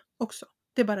slumpmässiga också.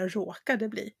 Det bara råkade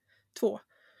bli 2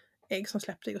 ägg som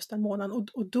släppte just den månaden,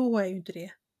 och då är ju inte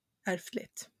det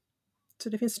ärftligt. Så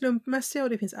det finns slumpmässiga och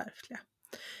det finns ärftliga.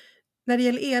 När det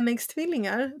gäller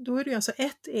enäggstvillingar, då är det alltså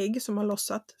 1 ägg som har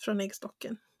lossat från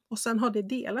äggstocken. Och sen har det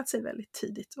delat sig väldigt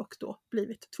tidigt och då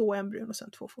blivit 2 embryon och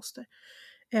sen 2 foster.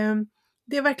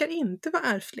 Det verkar inte vara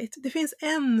ärftligt. Det finns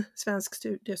en svensk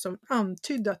studie som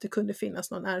antydde att det kunde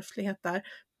finnas någon ärftlighet där.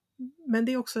 Men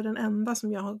det är också den enda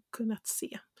som jag har kunnat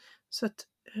se. Så att,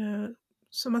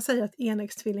 som man säger, att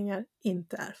enäggstvillingar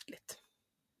inte är ärftligt.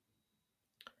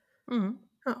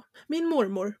 Ja. Min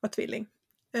mormor var tvilling.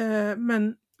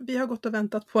 Men vi har gått och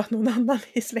väntat på att någon annan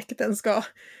i släkten ska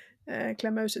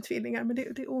klämma ur sig tvillingar. Men det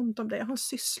är ont om det. Jag har en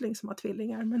syssling som har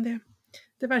tvillingar. Men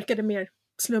det verkade mer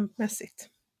slumpmässigt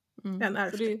än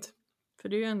ärftligt. För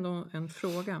det är ju ändå en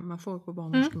fråga man får på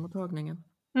barnmorskemottagningen.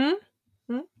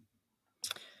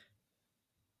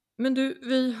 Men du,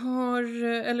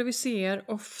 vi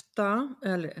ser ofta,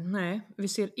 vi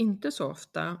ser inte så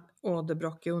ofta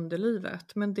åderbråck i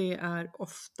underlivet, men det är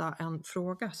ofta en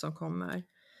fråga som kommer.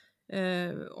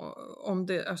 Om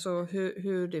det, alltså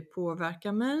hur det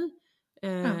påverkar mig.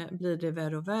 Blir det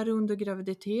värre och värre under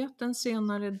graviditeten,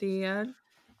 senare del?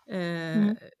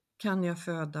 Kan jag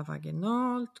föda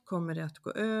vaginalt? Kommer det att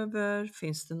gå över?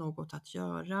 Finns det något att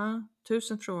göra?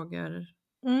 1000 frågor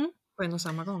på en och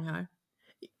samma gång här.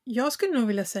 Jag skulle nog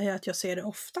vilja säga att jag ser det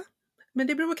ofta. Men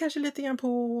det beror kanske lite grann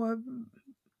på...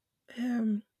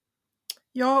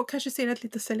 jag kanske ser ett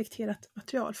lite selekterat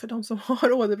material. För de som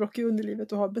har åderbråck i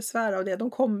underlivet och har besvär av det,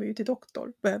 de kommer ju till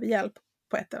doktor, behöver hjälp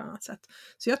på ett eller annat sätt.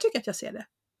 Så jag tycker att jag ser det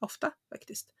ofta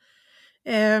faktiskt.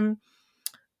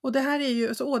 Och det här är ju,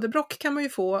 alltså åderbråck kan man ju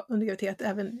få under graviditet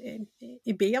även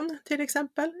i ben till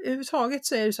exempel. Överhuvudtaget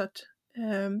så är det så att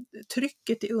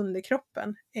trycket i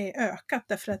underkroppen är ökat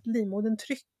därför att livmodern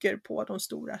trycker på de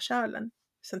stora kärlen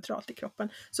centralt i kroppen.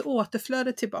 Så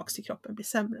återflödet tillbaks till kroppen blir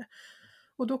sämre.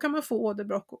 Och då kan man få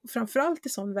åderbråck framförallt i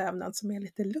sån vävnad som är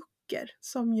lite luckor,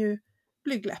 som ju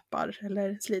blygdläppar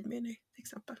eller slidmynning till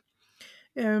exempel.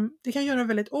 Det kan göra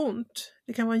väldigt ont.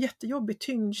 Det kan vara en jättejobbig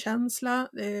tyngdkänsla.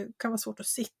 Det kan vara svårt att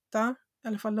sitta, i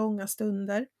alla fall långa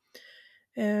stunder.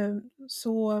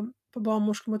 Så på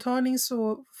barnmorskemottagning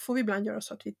så får vi ibland göra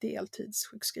så att vi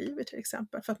deltidssjukskriver till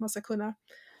exempel, för att man ska kunna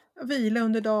vila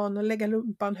under dagen och lägga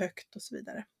lumpan högt och så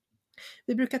vidare.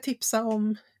 Vi brukar tipsa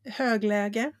om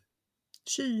högläge,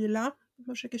 kyla.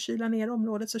 Man försöker kyla ner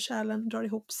området så kärlen drar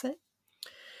ihop sig.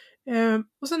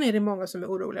 Och sen är det många som är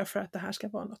oroliga för att det här ska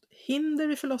vara något hinder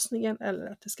vid förlossningen eller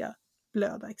att det ska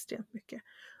blöda extremt mycket.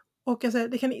 Och alltså,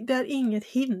 det är inget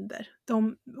hinder.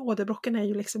 Åderbråcken är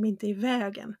ju liksom inte i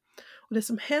vägen. Och det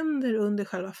som händer under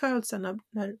själva födseln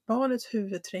när barnets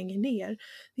huvud tränger ner,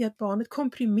 det är att barnet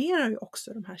komprimerar ju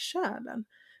också de här kärlen.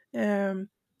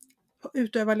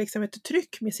 Utövar liksom ett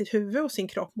tryck med sitt huvud och sin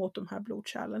kropp mot de här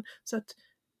blodkärlen. Så att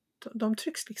de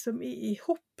trycks liksom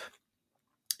ihop.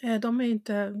 De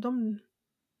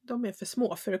är för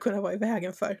små för att kunna vara i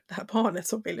vägen för det här barnet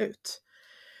som vill ut.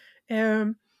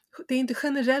 Det är inte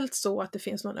generellt så att det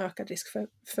finns någon ökad risk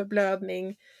för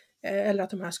blödning eller att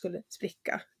de här skulle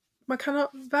spricka. Man kan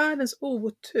ha världens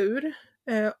otur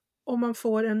om man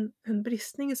får en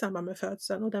bristning i samband med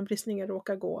födseln och den bristningen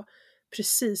råkar gå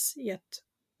precis i ett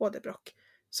åderbråck.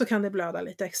 Så kan det blöda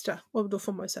lite extra och då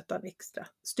får man ju sätta en extra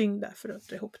styng där för att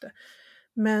dra ihop det.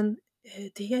 Men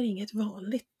det är inget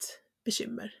vanligt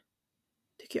bekymmer,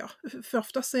 tycker jag. För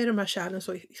oftast är de här kärlen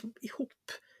så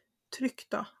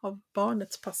ihoptryckta av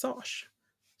barnets passage.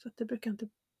 Så att det brukar inte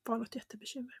vara något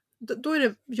jättebekymmer. Då är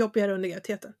det jobbigare under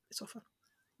graviditeten i så fall.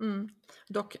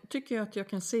 Dock tycker jag att jag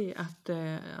kan se att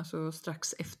alltså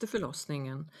strax efter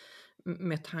förlossningen,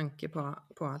 med tanke på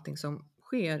allting som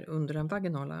sker under den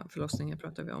vaginala förlossningen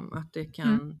pratar vi om, att det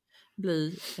kan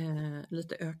bli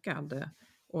lite ökad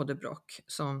åderbråck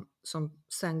som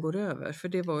sen går över. För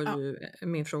det var ju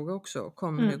min fråga också.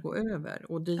 Kommer det gå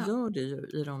över? Och det gör det ju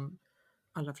i de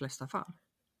allra flesta fall.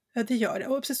 Ja, det gör det.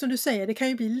 Och precis som du säger, det kan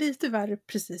ju bli lite värre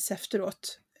precis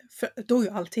efteråt. För då är ju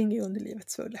allting i underlivet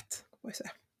svullet.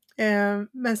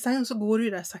 Men sen så går det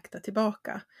ju där sakta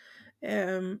tillbaka.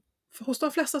 För hos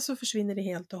de flesta så försvinner det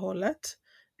helt och hållet.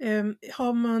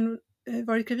 Har man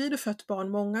varit gravid och fött barn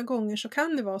många gånger så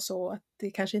kan det vara så att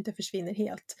det kanske inte försvinner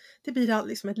helt. Det blir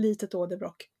aldrig som ett litet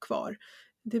åderbråck kvar.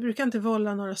 Det brukar inte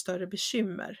vålla några större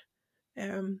bekymmer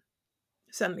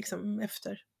sen liksom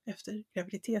efter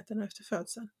graviditeten och efter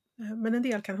födseln. Men en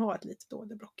del kan ha ett litet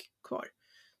åderbråck kvar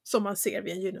som man ser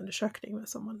vid en gynundersökning men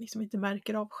som man liksom inte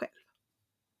märker av själv.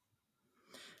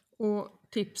 Och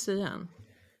tips igen.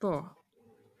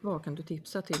 Vad kan du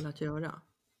tipsa till att göra?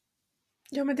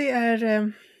 Ja, men det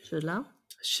är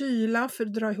Kyla för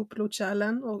att dra ihop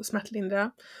blodkärlen och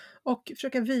smärtlindra. Och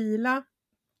försöka vila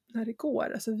när det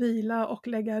går. Alltså vila och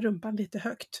lägga rumpan lite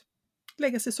högt.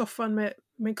 Lägga sig i soffan med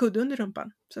en kudde under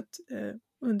rumpan. Så att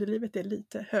underlivet är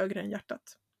lite högre än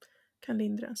hjärtat. Kan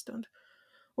lindra en stund.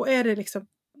 Och är det liksom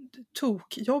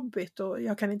tokjobbigt och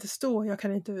jag kan inte stå, jag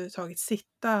kan inte överhuvudtaget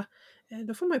sitta.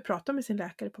 Då får man ju prata med sin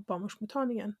läkare på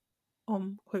barnmorskemottagningen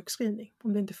om sjukskrivning.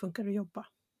 Om det inte funkar att jobba.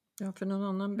 Ja, för någon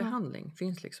annan behandling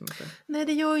finns liksom inte. Nej,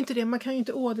 det gör ju inte det. Man kan ju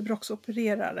inte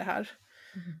åderbråcksoperera det här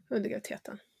under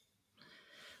graviditeten.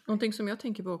 Någonting som jag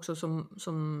tänker på också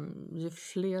som ju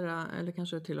flera eller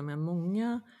kanske till och med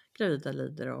många gravida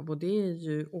lider av, och det är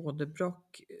ju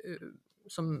åderbråck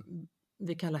som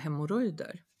vi kallar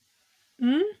hemorrojder.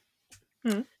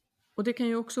 Och det kan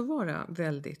ju också vara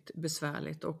väldigt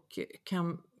besvärligt och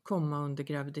kan komma under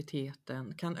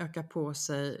graviditeten, kan öka på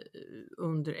sig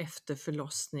under efter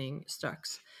förlossning strax.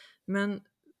 Men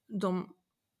de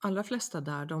allra flesta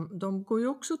där, de går ju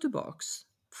också tillbaks,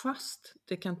 fast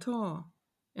det kan ta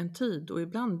en tid och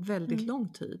ibland väldigt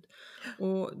lång tid.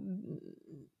 Och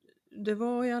det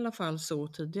var i alla fall så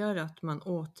tidigare att man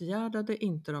åtgärdade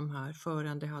inte de här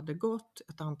förrän det hade gått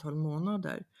ett antal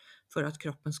månader för att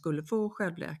kroppen skulle få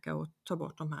självläka och ta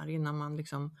bort de här innan man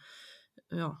liksom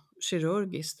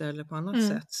kirurgiskt eller på annat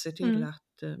sätt ser till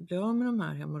att bli av med de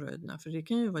här hemorrojderna. För det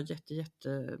kan ju vara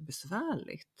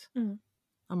jättebesvärligt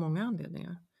av många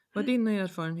anledningar. Vad är din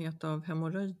erfarenhet av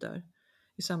hemorrojder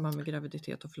i samband med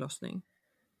graviditet och förlossning?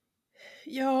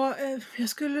 Ja, jag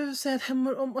skulle säga att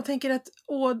om man tänker att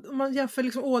om man jämför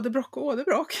liksom åderbråck och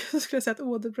åderbråck så skulle jag säga att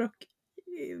åderbråck,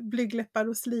 blygdläppar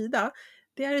och slida,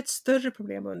 det är ett större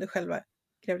problem under själva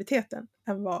graviditeten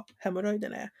än vad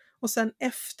hemorrojden är. Och sen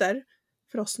efter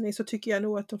förlossning så tycker jag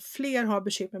nog att de fler har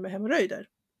bekymmer med hemorrojder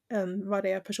än vad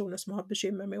det är personer som har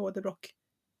bekymmer med åderbråck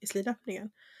i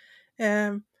slidöppningen.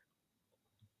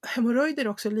 Hemorrojder är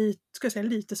också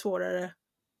lite svårare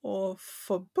att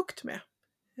få bukt med.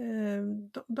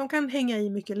 De kan hänga i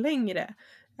mycket längre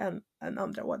än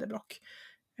andra åderbråck.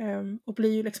 Och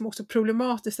blir ju liksom också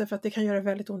problematiskt därför att det kan göra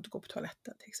väldigt ont att gå på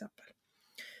toaletten till exempel.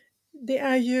 Det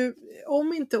är ju,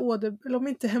 om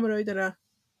inte hemorrojderna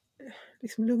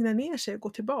liksom lugnar ner sig och går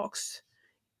tillbaks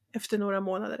efter några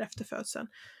månader efter födseln,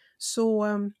 så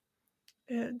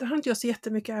det har inte jag så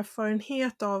jättemycket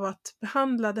erfarenhet av att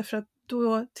behandla, därför att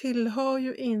då tillhör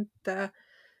ju inte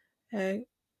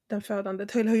den födande,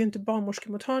 tillhör ju inte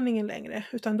barnmorskemottagningen längre,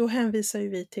 utan då hänvisar ju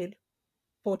vi till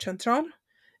vårdcentral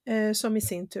som i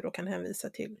sin tur då kan hänvisa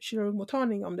till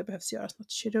kirurgmottagning om det behövs göras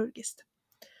något kirurgiskt.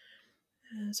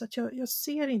 Så att jag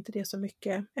ser inte det så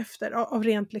mycket efter, av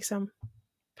rent liksom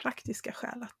praktiska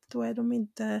skäl, att då är de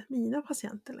inte mina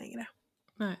patienter längre.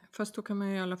 Nej, fast då kan man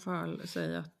i alla fall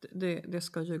säga att det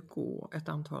ska ju gå ett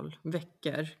antal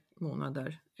veckor,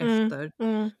 månader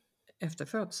efter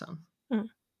födseln.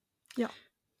 Ja.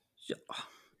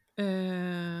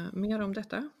 Mer om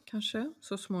detta kanske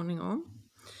så småningom.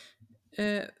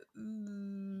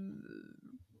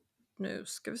 Nu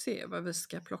ska vi se vad vi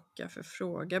ska plocka för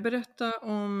fråga. Berätta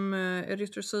om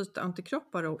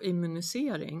erytrocytantikroppar och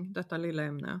immunisering, detta lilla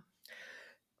ämne.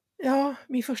 Ja,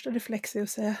 min första reflex är att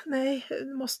säga nej,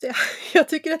 måste jag. Jag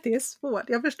tycker att det är svårt.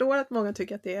 Jag förstår att många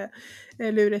tycker att det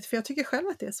är lurigt, för jag tycker själv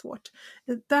att det är svårt.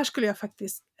 Där skulle jag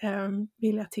faktiskt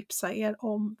vilja tipsa er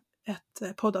om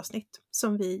ett poddavsnitt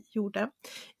som vi gjorde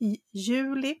i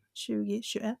juli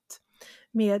 2021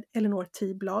 med Elinor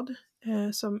Tiblad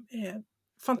som är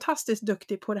fantastiskt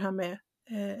duktig på det här med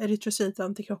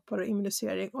erytrocytantikroppar och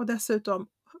immunisering, och dessutom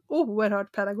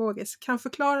oerhört pedagogisk, kan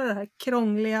förklara det här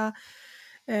krångliga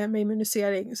med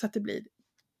immunisering så att det blir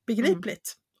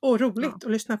begripligt och roligt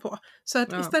att lyssna på. Så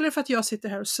att istället för att jag sitter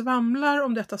här och svamlar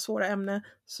om detta svåra ämne,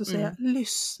 så säger jag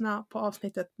lyssna på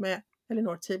avsnittet med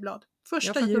Elinor Tiblad.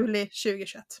 1 juli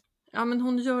 2021. Ja, men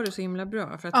hon gör det så himla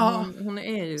bra för att hon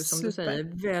är ju som du säger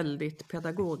väldigt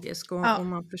pedagogisk och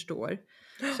man förstår.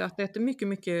 Så att det är ett mycket,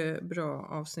 mycket bra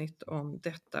avsnitt om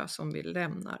detta som vi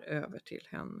lämnar över till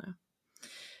henne.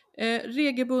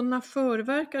 Regelbundna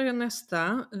förverkar är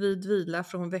nästa vid vila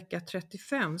från vecka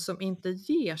 35 som inte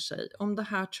ger sig om det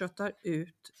här tröttar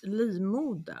ut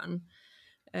livmodern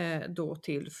då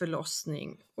till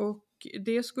förlossning. Och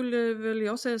det skulle väl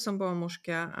jag säga som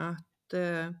barnmorska att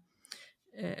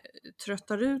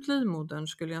tröttar ut livmodern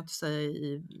skulle jag inte säga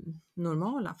i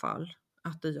normala fall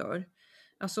att det gör.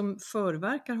 Alltså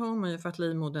förvärkar har man ju för att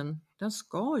livmodern, den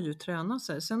ska ju träna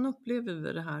sig. Sen upplever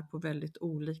vi det här på väldigt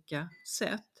olika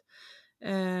sätt.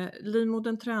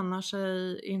 Livmodern tränar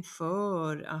sig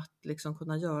inför att liksom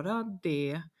kunna göra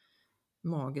det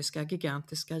magiska,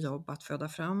 gigantiska jobb att föda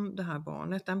fram det här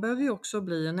barnet. Den behöver ju också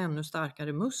bli en ännu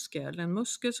starkare muskel. En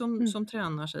muskel som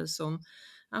tränar sig som,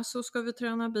 alltså ska vi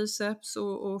träna biceps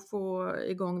och få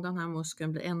igång den här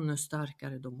muskeln bli ännu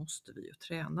starkare, då måste vi ju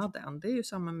träna den. Det är ju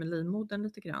samma med livmodern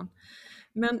lite grann.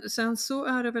 Men sen så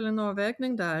är det väl en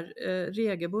avvägning där.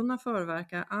 Regelbundna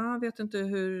förvärkar, jag vet inte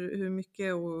hur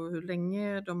mycket och hur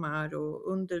länge de är,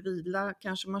 och under vila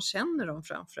kanske man känner dem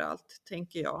framförallt,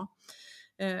 tänker jag.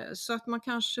 Så att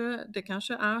det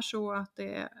kanske är så att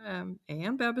det är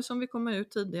en bebis som vill komma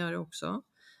ut tidigare också,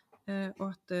 och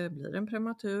att det blir en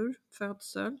prematur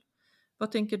födsel.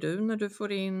 Vad tänker du när du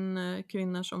får in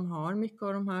kvinnor som har mycket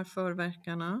av de här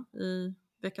förvärkarna i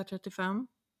vecka 35?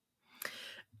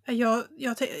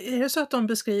 Är det så att de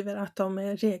beskriver att de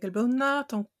är regelbundna, att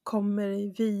de kommer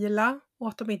i vila och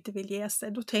att de inte vill ge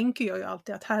sig, då tänker jag ju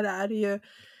alltid att här är det ju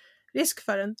risk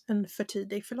för en för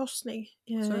tidig förlossning.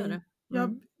 Så är det.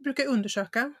 Jag brukar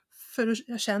undersöka, för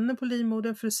jag känner på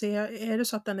livmodern för att se, är det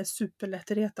så att den är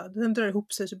superlättretad, den drar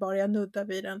ihop sig så bara jag nuddar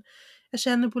vid den. Jag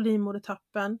känner på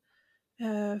livmodertappen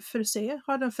för att se,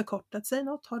 har den förkortat sig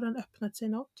något, har den öppnat sig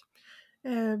något.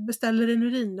 Beställer en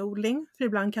urinodling, för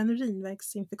ibland kan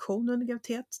urinvägsinfektion under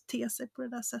graviditet te sig på det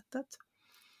där sättet.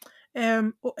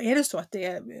 Och är det så att det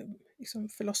är liksom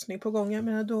förlossning på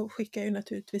gång, då skickar jag ju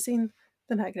naturligtvis in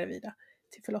den här gravida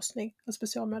till förlossning och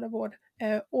specialmödravård.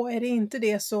 Och är det inte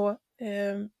det så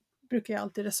brukar jag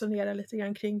alltid resonera lite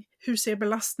grann kring hur ser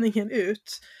belastningen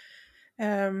ut.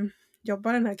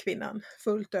 Jobbar den här kvinnan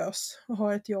fullt ös och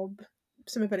har ett jobb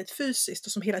som är väldigt fysiskt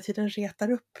och som hela tiden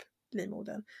retar upp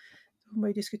livmodern. Då får man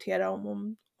ju diskutera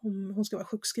om hon ska vara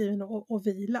sjukskriven och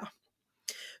vila.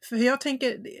 För jag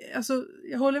tänker, alltså,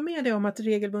 jag håller med dig om att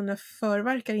regelbundna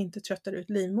förvärkar inte tröttar ut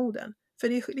livmodern. För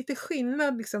det är lite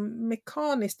skillnad liksom,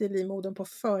 mekaniskt i livmodern på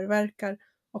förvärkar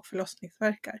och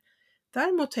förlossningsvärkar.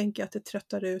 Däremot tänker jag att det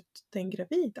tröttar ut den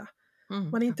gravida.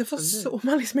 Man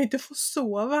liksom inte får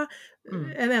sova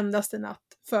en endaste natt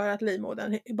för att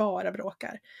livmodern bara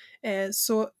bråkar.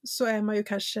 Så är man ju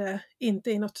kanske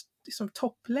inte i något liksom,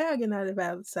 toppläge när det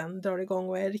väl sen drar igång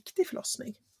och är en riktig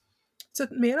förlossning. Så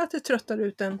mer att det tröttar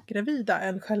ut den gravida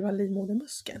än själva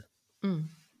livmodermuskeln.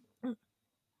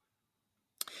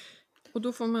 Och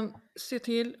då får man se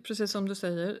till, precis som du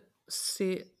säger,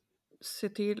 se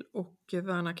till och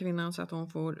värna kvinnan så att hon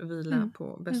får vila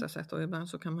på bästa sätt. Och ibland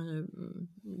så kan man ju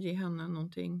ge henne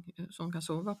någonting som kan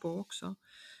sova på också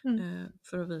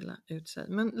för att vila ut sig.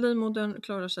 Men livmodern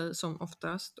klarar sig som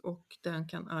oftast, och den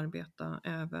kan arbeta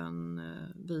även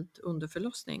vid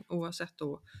underförlossning. Oavsett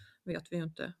då vet vi ju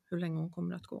inte hur länge hon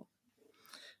kommer att gå.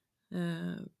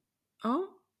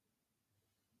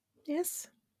 Yes.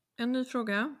 En ny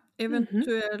fråga.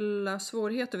 Eventuella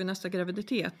svårigheter vid nästa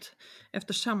graviditet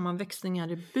efter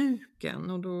sammanväxningar i buken.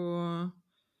 Och då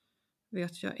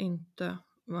vet jag inte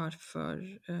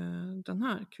varför den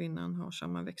här kvinnan har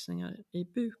sammanväxningar i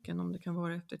buken. Om det kan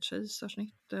vara efter ett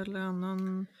kejsarsnitt eller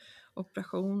annan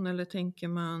operation. Eller tänker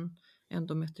man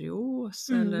endometrios?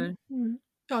 Eller...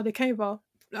 Ja, det kan ju vara,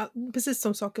 precis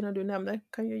som sakerna du nämner,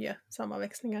 kan ju ge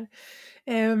sammanväxningar.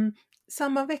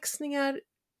 Sammanväxningar,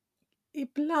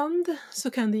 ibland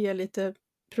så kan det ge lite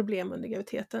problem under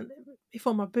graviditeten i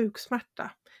form av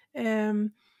buksmärta.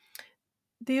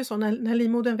 Det är ju så när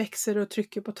livmodern växer och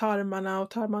trycker på tarmarna och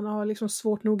tarmarna har liksom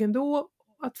svårt nog ändå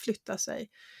att flytta sig.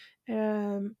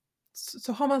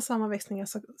 Så har man sammanväxningar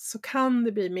så kan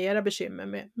det bli mera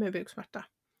bekymmer med buksmärta.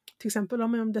 Till exempel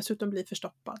om man dessutom blir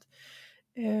förstoppad.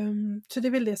 Så det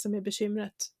är väl det som är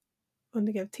bekymret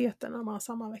under graviditeten när man har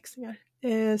sammanväxningar.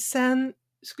 Sen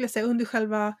skulle jag säga under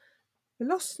själva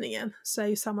förlossningen så är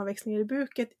ju sammanväxningar i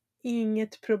buken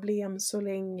inget problem så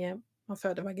länge man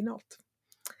föder vaginalt.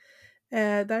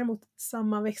 Däremot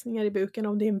sammanväxningar i buken,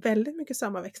 om det är väldigt mycket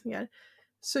sammanväxningar,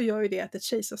 så gör ju det att ett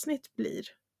kejsarsnitt blir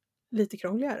lite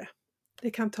krångligare.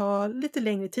 Det kan ta lite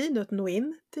längre tid att nå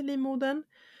in till livmodern.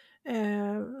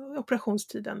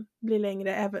 Operationstiden blir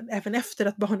längre även efter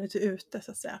att barnet är ute,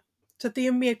 så att säga. Så att det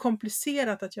är mer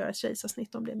komplicerat att göra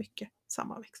kejsarsnitt om det är mycket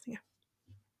sammanväxningar.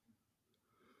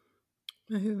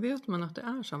 Men hur vet man att det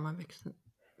är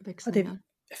sammanväxningar?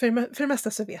 För det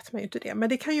mesta så vet man ju inte det. Men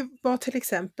det kan ju vara till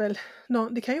exempel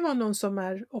det kan ju vara någon som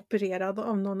är opererad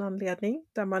av någon anledning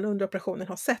där man under operationen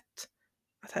har sett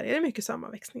att här är det mycket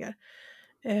sammanväxningar.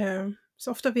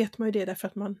 Så ofta vet man ju det därför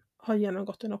att man har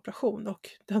genomgått en operation och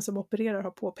den som opererar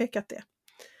har påpekat det.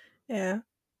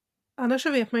 Annars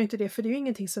så vet man ju inte det, för det är ju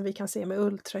ingenting som vi kan se med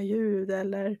ultraljud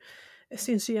eller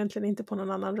syns ju egentligen inte på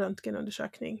någon annan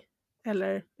röntgenundersökning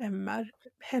eller MR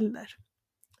heller.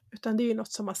 Utan det är ju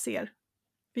något som man ser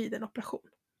vid en operation.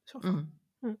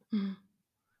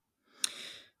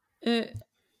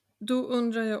 Då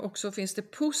undrar jag också, finns det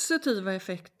positiva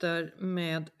effekter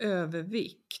med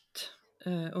övervikt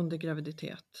under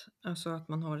graviditet? Alltså att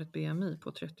man har ett BMI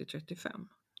på 30-35.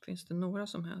 Finns det några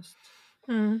som helst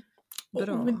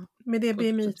bra? Med det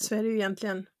BMI så är det ju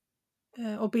egentligen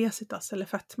obesitas eller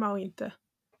fetma och inte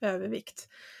övervikt.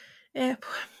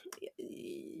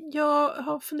 Jag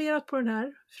har funderat på den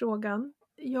här frågan.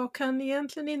 Jag kan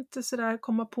egentligen inte sådär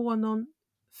komma på någon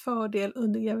fördel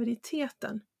under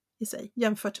graviditeten i sig,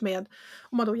 jämfört med,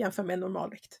 om man då jämför med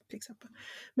normalvikt till exempel.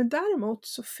 Men däremot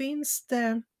så finns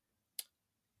det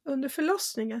under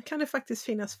förlossningen kan det faktiskt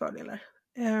finnas fördelar.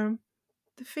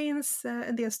 Det finns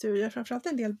en del studier, framförallt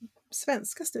en del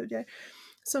svenska studier,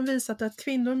 som visat att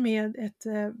kvinnor med ett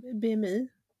BMI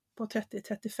på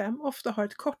 30-35 ofta har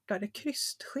ett kortare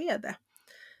krystskede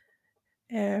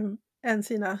än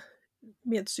sina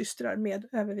medsystrar med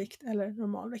övervikt eller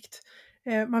normalvikt.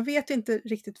 Man vet inte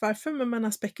riktigt varför, men man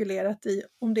har spekulerat i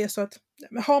om det är så att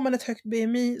har man ett högt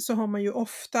BMI så har man ju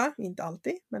ofta, inte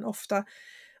alltid, men ofta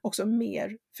också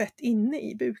mer fett inne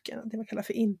i buken, det man kallar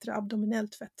för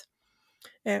intraabdominellt fett.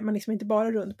 Man liksom inte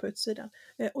bara rund på utsidan.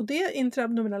 Och det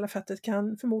intraabdominella fettet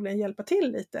kan förmodligen hjälpa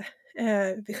till lite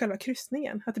vid själva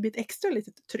kryssningen, att det blir ett extra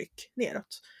litet tryck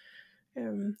neråt.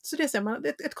 Så det ser man,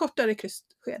 ett kortare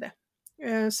krystskede.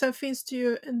 Sen finns det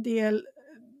ju en del,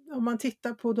 om man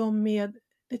tittar på dem med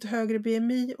lite högre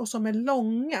BMI och som är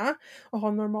långa och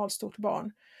har normalstort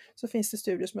barn, så finns det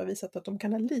studier som har visat att de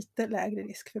kan ha lite lägre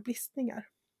risk för blistningar.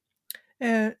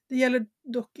 Det gäller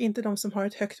dock inte de som har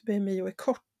ett högt BMI och är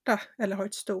korta eller har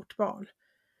ett stort barn.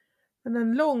 Men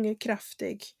en lång,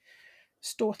 kraftig,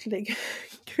 ståtlig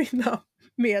kvinna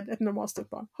med ett normalstort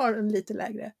barn har en lite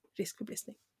lägre risk för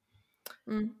blistning.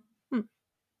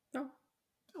 Ja.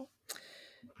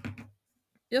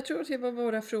 Jag tror att det var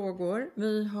våra frågor.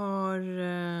 Vi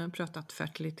har pratat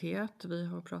fertilitet, vi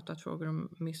har pratat frågor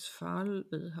om missfall,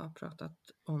 vi har pratat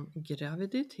om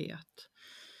graviditet.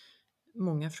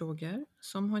 Många frågor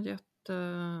som har gett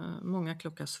många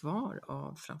kloka svar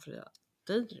av framförallt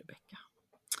dig, Rebecka.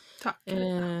 Tack.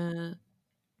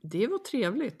 Det var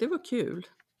trevligt, det var kul.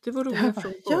 Det var roliga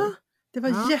frågor. Ja, det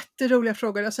var jätteroliga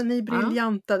frågor. Alltså ni är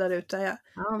briljanta där ute.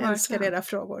 Jag älskar era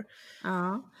frågor.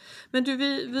 Ja. Men du,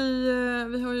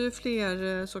 vi har ju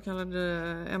fler så kallade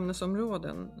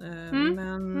ämnesområden.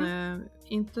 Men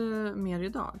inte mer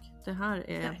idag. Det här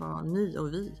är vad ni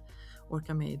och vi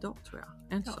orkar med idag, tror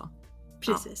jag. Inte så?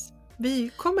 Precis. Vi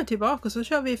kommer tillbaka och så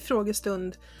kör vi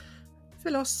frågestund,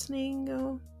 förlossning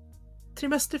och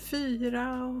trimester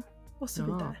 4 och så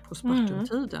vidare. På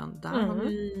spartumtiden. Där har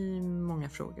vi många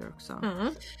frågor också.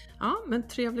 Ja, men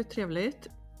trevligt.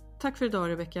 Tack för idag,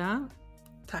 Rebecka.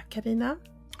 Tack, Carina.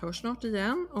 Hörs snart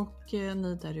igen, och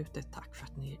ni där ute, tack för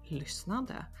att ni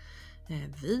lyssnade.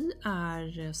 Vi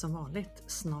är som vanligt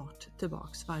snart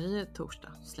tillbaks. Varje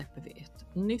torsdag släpper vi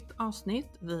ett nytt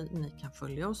avsnitt. Ni kan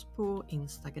följa oss på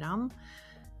Instagram,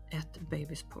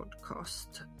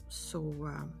 @babyspodcast.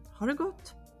 Så ha det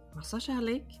gott. Massa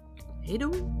kärlek. Hej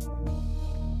då!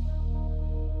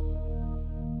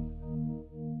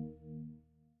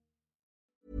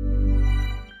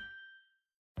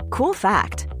 Cool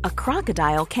fact, a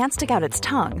crocodile can't stick out its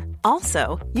tongue.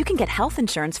 Also, you can get health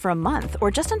insurance for a month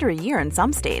or just under a year in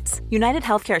some states. United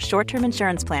Healthcare short-term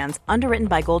insurance plans, underwritten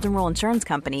by Golden Rule Insurance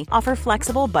Company, offer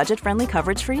flexible, budget-friendly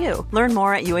coverage for you. Learn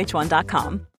more at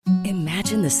uh1.com.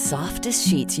 Imagine the softest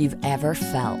sheets you've ever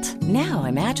felt. Now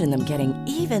imagine them getting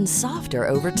even softer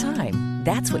over time.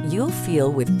 That's what you'll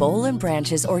feel with Boll &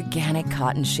 Branch's organic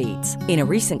cotton sheets. In a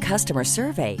recent customer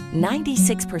survey,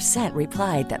 96%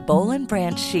 replied that Boll &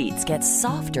 Branch sheets get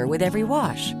softer with every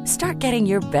wash. Start getting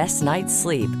your best night's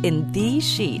sleep in these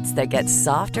sheets that get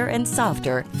softer and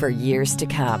softer for years to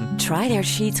come. Try their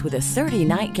sheets with a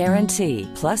 30-night guarantee.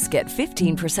 Plus, get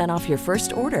 15% off your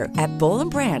first order at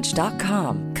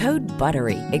bollandbranch.com. Code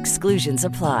BUTTERY. Exclusions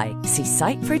apply. See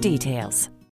site for details.